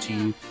talking to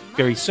you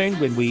very soon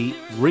when we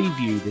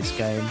review this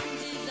game.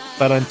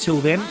 But until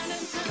then,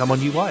 come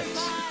on, you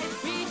Whites.